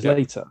years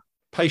later.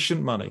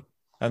 Patient money,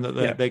 and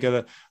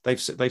that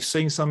they've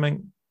seen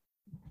something,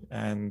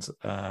 and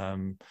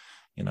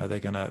they're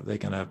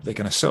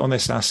gonna sit on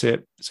this asset.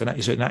 It's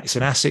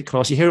an asset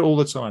class. You hear it all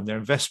the time. Their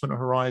investment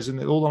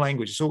horizon, all the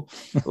language. It's all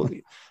of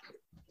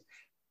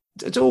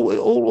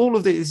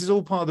this. This is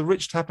all part of the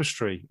rich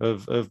tapestry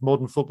of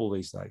modern football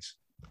these days.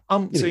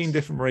 Umpteen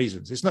different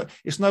reasons.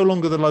 It's no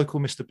longer the local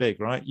Mr. Big,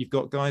 right? You've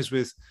got guys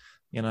with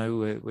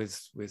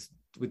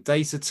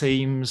data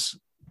teams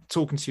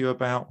talking to you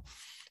about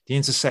the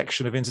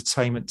intersection of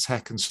entertainment,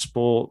 tech, and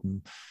sport,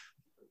 and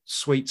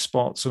sweet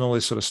spots, and all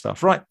this sort of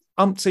stuff, right?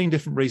 Umpteen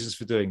different reasons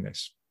for doing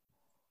this,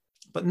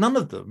 but none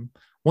of them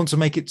want to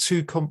make it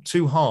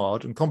too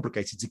hard and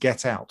complicated to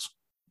get out.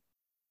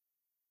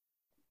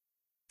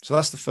 So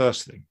that's the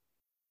first thing,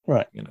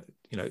 right?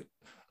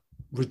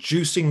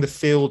 Reducing the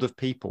field of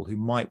people who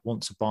might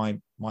want to buy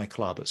my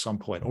club at some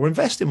point or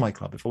invest in my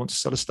club if I want to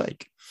sell a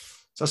stake.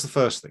 So that's the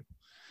first thing.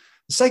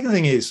 The second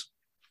thing is,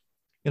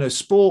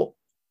 sport,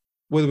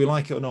 whether we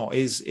like it or not,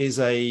 is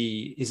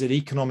an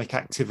economic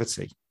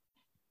activity,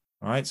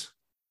 right?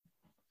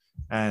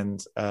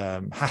 And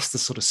has to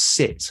sort of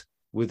sit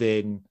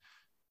within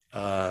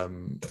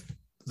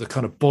the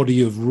kind of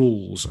body of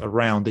rules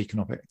around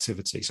economic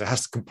activity. So it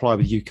has to comply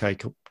with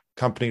UK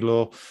company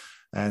law.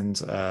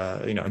 And,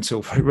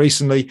 until very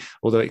recently,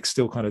 although it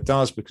still kind of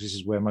does, because this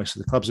is where most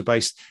of the clubs are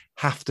based,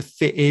 have to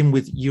fit in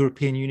with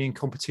European Union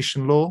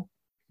competition law.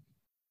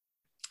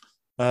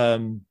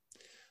 So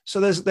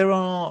there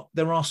are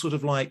sort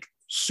of like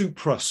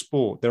supra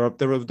sport. There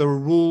are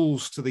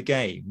rules to the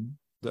game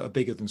that are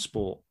bigger than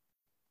sport,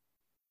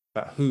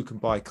 about who can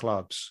buy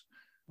clubs,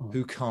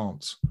 who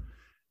can't.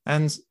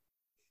 And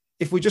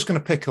if we're just going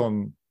to pick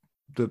on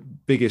the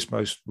biggest,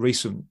 most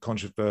recent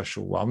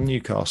controversial one,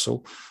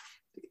 Newcastle,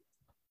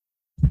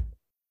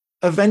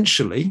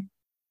 eventually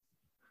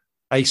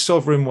a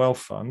sovereign wealth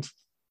fund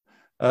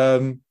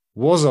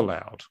was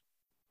allowed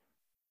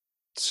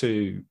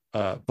to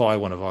buy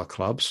one of our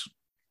clubs.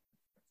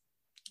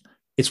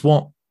 It's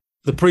what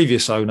the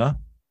previous owner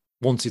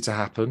wanted to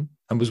happen,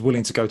 and was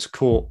willing to go to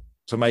court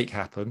to make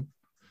happen.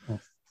 Yeah.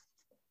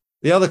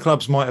 The other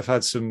clubs might have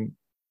had some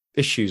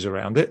issues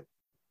around it,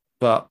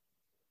 but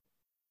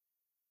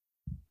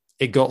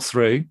it got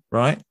through,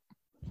 right?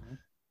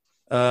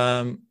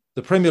 The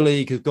Premier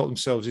League has got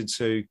themselves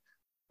into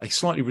a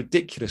slightly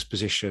ridiculous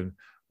position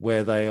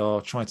where they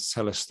are trying to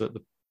tell us that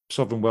the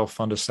sovereign wealth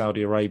fund of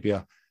Saudi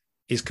Arabia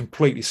is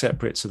completely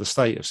separate to the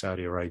state of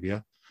Saudi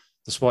Arabia,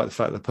 despite the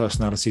fact that the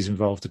personalities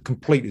involved are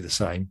completely the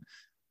same.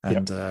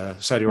 And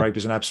Saudi Arabia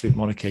is an absolute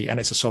monarchy and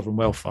it's a sovereign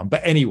wealth fund.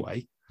 But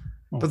anyway,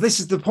 but this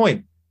is the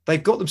point.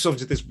 They've got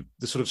themselves into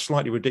this sort of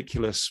slightly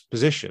ridiculous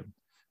position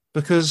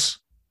because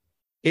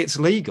it's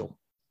legal.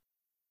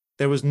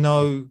 There was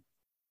no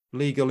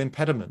legal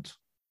impediment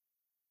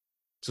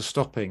to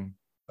stopping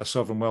a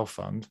sovereign wealth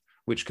fund,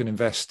 which can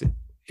invest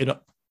in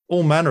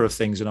all manner of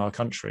things in our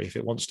country if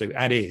it wants to,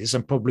 and is,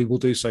 and probably will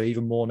do so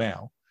even more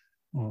now.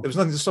 There was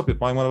nothing to stop it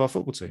buying one of our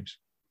football teams.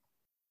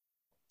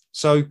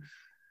 So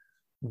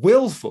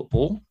will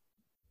football,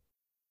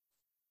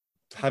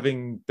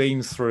 having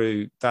been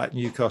through that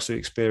Newcastle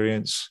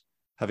experience,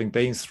 having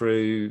been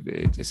through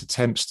its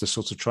attempts to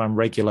sort of try and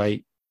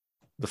regulate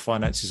the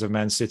finances of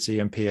Man City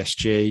and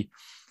PSG,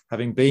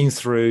 having been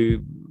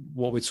through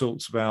what we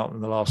talked about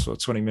in the last sort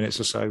of 20 minutes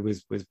or so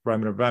with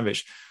Roman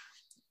Abramovich,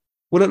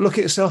 will it look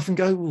at itself and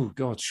go, oh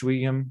God, should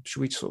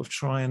we sort of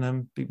try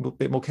and be a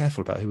bit more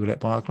careful about who we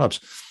let buy our clubs?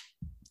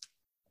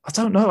 I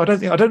don't know. I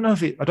don't know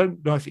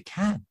if it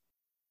can.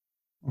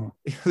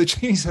 The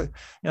cheese,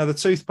 the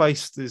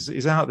toothpaste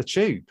is out of the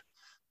tube,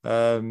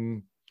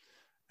 and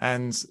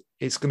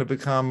it's going to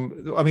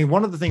become. I mean,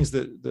 one of the things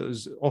that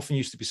was often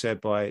used to be said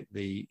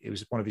it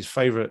was one of his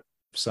favourite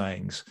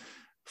sayings,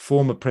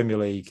 former Premier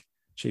League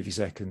chief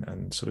exec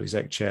and sort of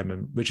exec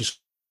chairman Richard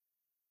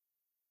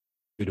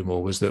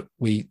Scudamore, was that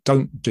we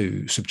don't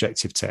do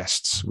subjective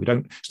tests.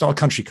 It's not a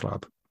country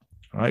club,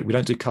 right? We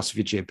don't do cut of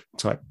your jib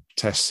type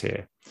tests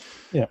here.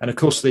 Yeah. And of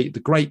course, the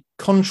great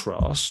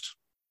contrast.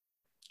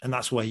 And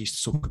that's why he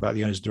used to talk about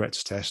the owner's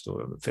director's test,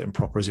 or fit and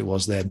proper as it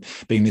was then,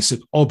 being this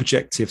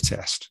objective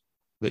test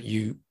that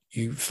you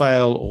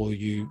fail or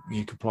you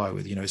comply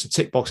with. It's a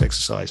tick box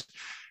exercise.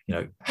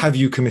 Have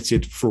you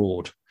committed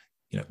fraud?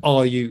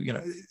 Are you?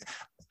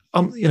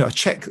 A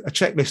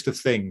checklist of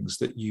things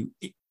that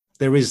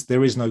there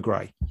is no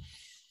grey.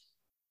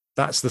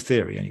 That's the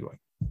theory anyway.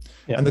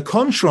 Yeah. And the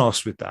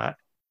contrast with that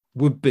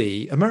would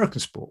be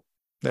American sport.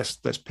 Let's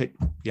pick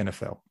the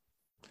NFL,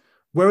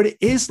 where it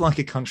is like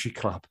a country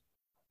club.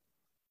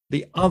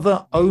 The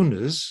other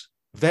owners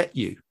vet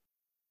you.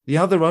 The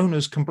other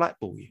owners can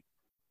blackball you.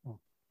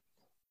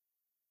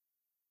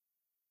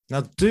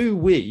 Now, do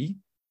we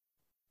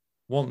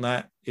want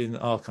that in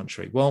our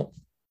country? Well,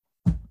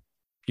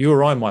 you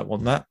or I might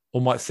want that, or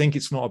might think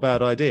it's not a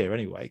bad idea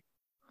anyway.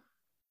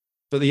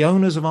 But the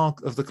owners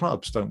of the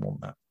clubs don't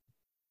want that.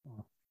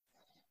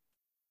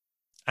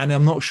 And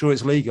I'm not sure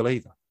it's legal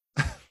either.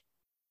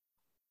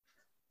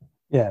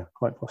 Yeah,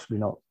 quite possibly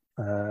not.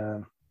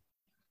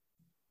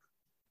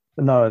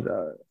 But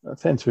no, I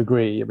tend to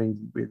agree. I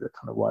mean, with the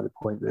kind of wider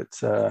point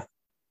that,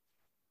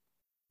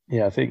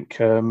 I think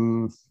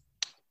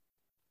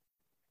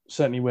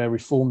certainly where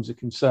reforms are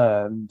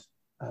concerned,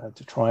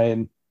 to try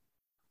and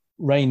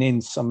rein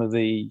in some of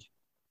the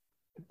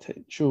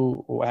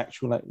potential or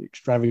actual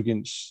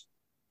extravagance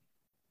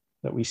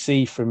that we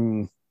see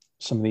from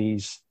some of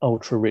these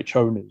ultra-rich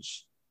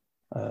owners,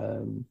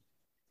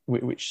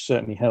 which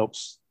certainly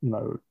helps,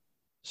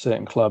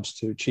 certain clubs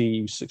to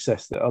achieve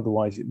success that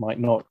otherwise it might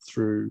not,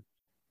 through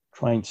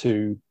trying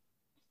to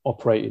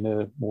operate in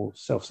a more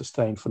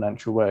self-sustained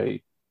financial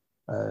way.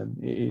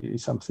 It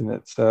is something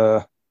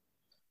that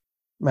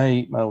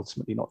may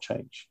ultimately not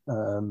change.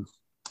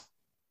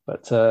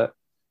 But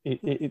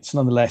it's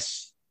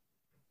nonetheless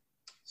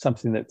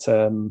something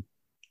that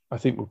I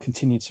think will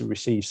continue to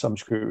receive some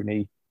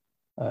scrutiny,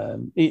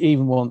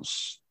 even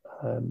once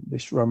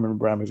this Roman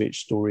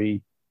Abramovich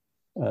story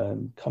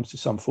comes to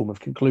some form of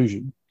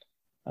conclusion.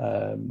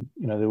 There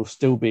will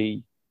still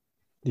be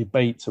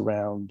debate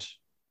around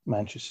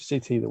Manchester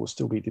City. There will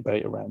still be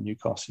debate around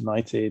Newcastle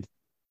United.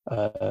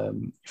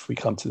 If we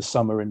come to the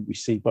summer and we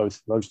see both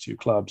of those two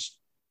clubs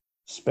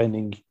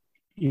spending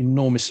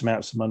enormous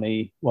amounts of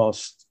money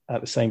whilst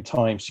at the same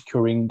time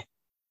securing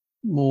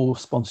more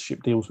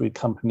sponsorship deals with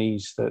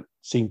companies that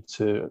seem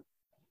to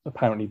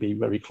apparently be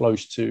very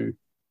close to,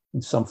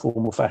 in some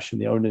form or fashion,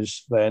 the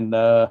owners, then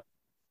the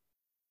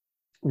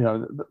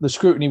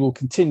scrutiny will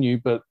continue,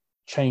 but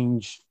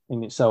change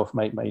in itself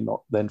may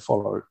not then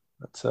follow.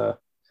 But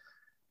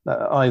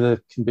that either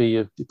can be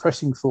a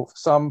depressing thought for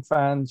some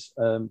fans,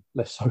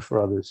 less so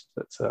for others.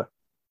 But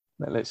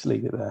let's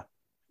leave it there.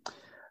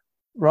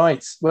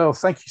 Right. Well,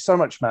 thank you so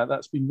much, Matt.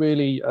 That's been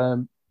really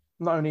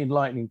not only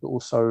enlightening, but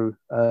also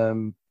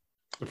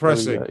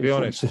depressing, be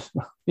honest.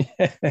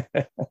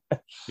 It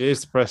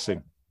is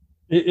depressing.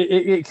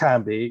 It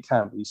can be,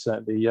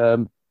 certainly.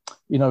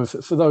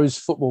 For those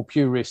football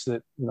purists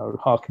that,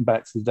 harken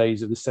back to the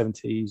days of the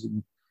 70s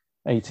and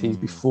 80s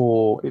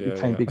before it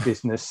became big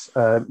business,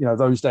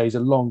 those days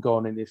are long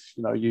gone. And if,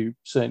 you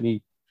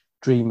certainly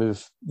dream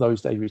of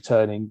those days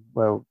returning,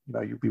 well,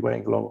 you'll be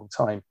waiting a long, long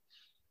time.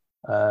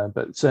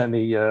 But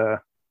certainly,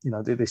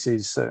 this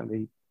is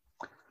certainly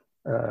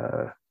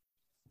part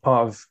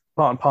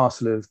and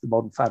parcel of the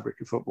modern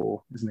fabric of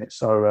football, isn't it?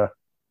 So,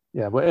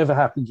 whatever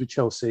happens with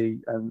Chelsea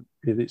and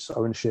with its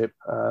ownership,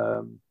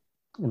 I'm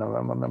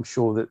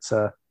sure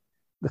that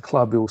the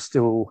club will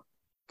still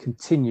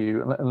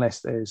continue unless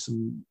there's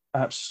some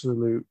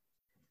absolute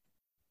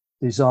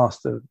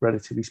disaster,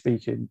 relatively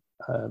speaking.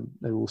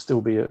 There will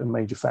still be a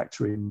major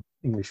factor in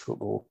English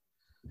football.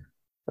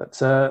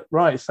 But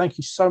right, thank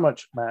you so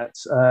much, Matt.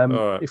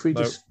 If we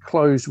just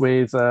close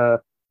with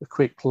a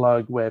quick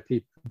plug where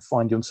people can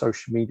find you on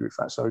social media, if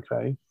that's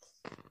okay.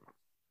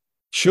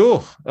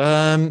 Sure.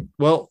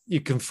 Well,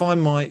 you can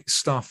find my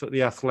stuff at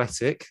The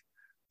Athletic,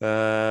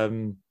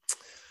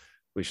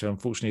 which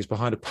unfortunately is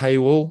behind a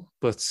paywall,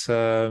 but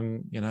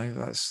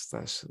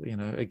that's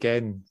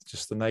again,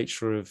 just the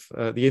nature of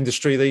the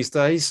industry these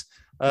days.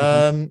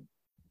 I'm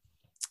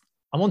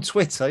on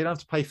Twitter. You don't have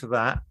to pay for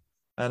that.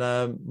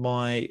 And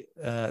my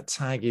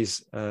tag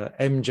is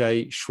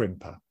MJ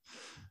Shrimper.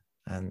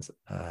 And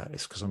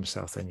it's because I'm a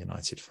Southend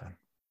United fan.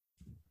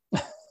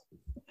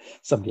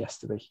 Somebody has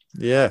to be.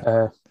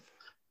 Yeah.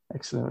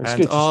 Excellent.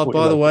 And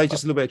by the way,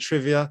 just a little bit of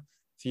trivia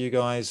for you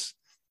guys.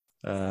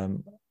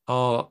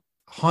 Our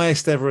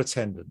highest ever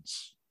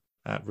attendance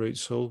at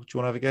Roots Hall. Do you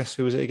want to have a guess?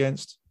 Who was it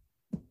against?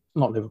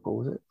 Not Liverpool,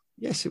 was it?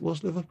 Yes, it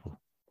was Liverpool.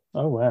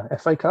 Oh, wow.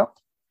 FA Cup?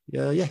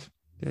 Yeah.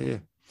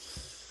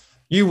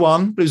 You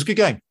won, but it was a good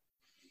game.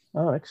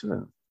 Oh,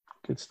 excellent.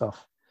 Good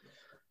stuff.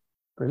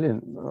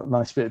 Brilliant.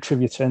 Nice bit of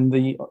trivia to end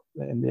the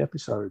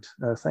episode.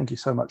 Thank you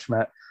so much,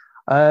 Matt.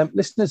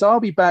 Listeners, I'll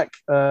be back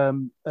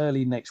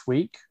early next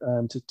week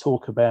to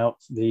talk about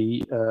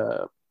the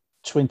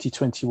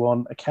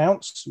 2021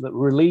 accounts that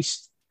were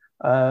released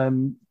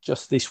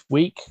just this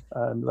week.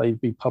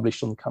 They've been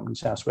published on the Company's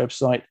House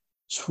website.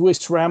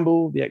 Swiss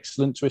Ramble, the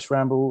excellent Swiss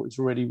Ramble, has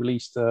already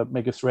released a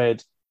mega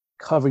thread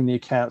covering the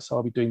accounts. So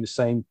I'll be doing the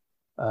same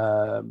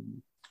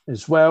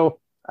as well.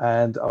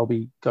 And I'll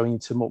be going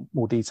into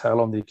more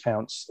detail on the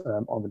accounts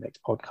on the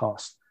next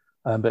podcast.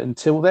 But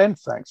until then,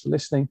 thanks for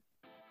listening.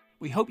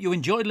 We hope you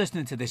enjoyed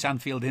listening to this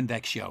Anfield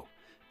Index show.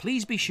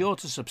 Please be sure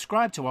to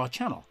subscribe to our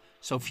channel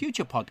so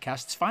future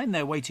podcasts find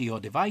their way to your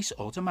device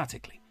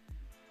automatically.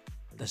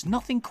 There's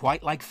nothing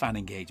quite like fan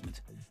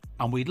engagement,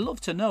 and we'd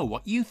love to know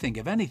what you think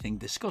of anything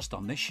discussed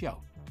on this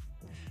show.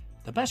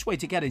 The best way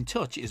to get in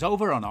touch is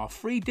over on our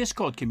free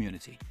Discord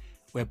community,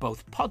 where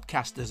both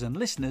podcasters and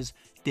listeners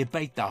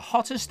debate the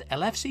hottest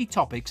LFC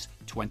topics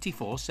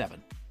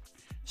 24/7.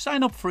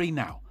 Sign up free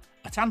now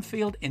at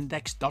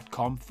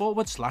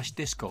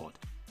AnfieldIndex.com/Discord.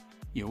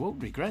 You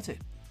won't regret it.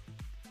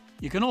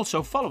 You can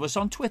also follow us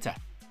on Twitter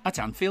at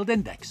Anfield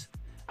Index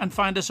and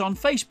find us on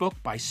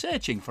Facebook by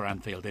searching for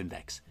Anfield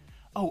Index.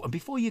 Oh, and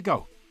before you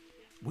go,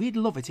 we'd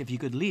love it if you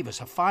could leave us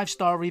a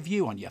 5-star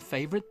review on your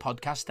favourite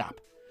podcast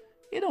app.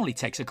 It only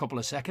takes a couple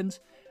of seconds,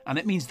 and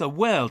it means the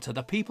world to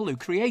the people who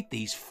create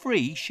these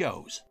free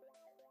shows.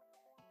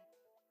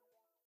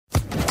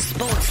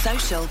 Sports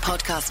Social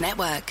Podcast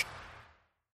Network.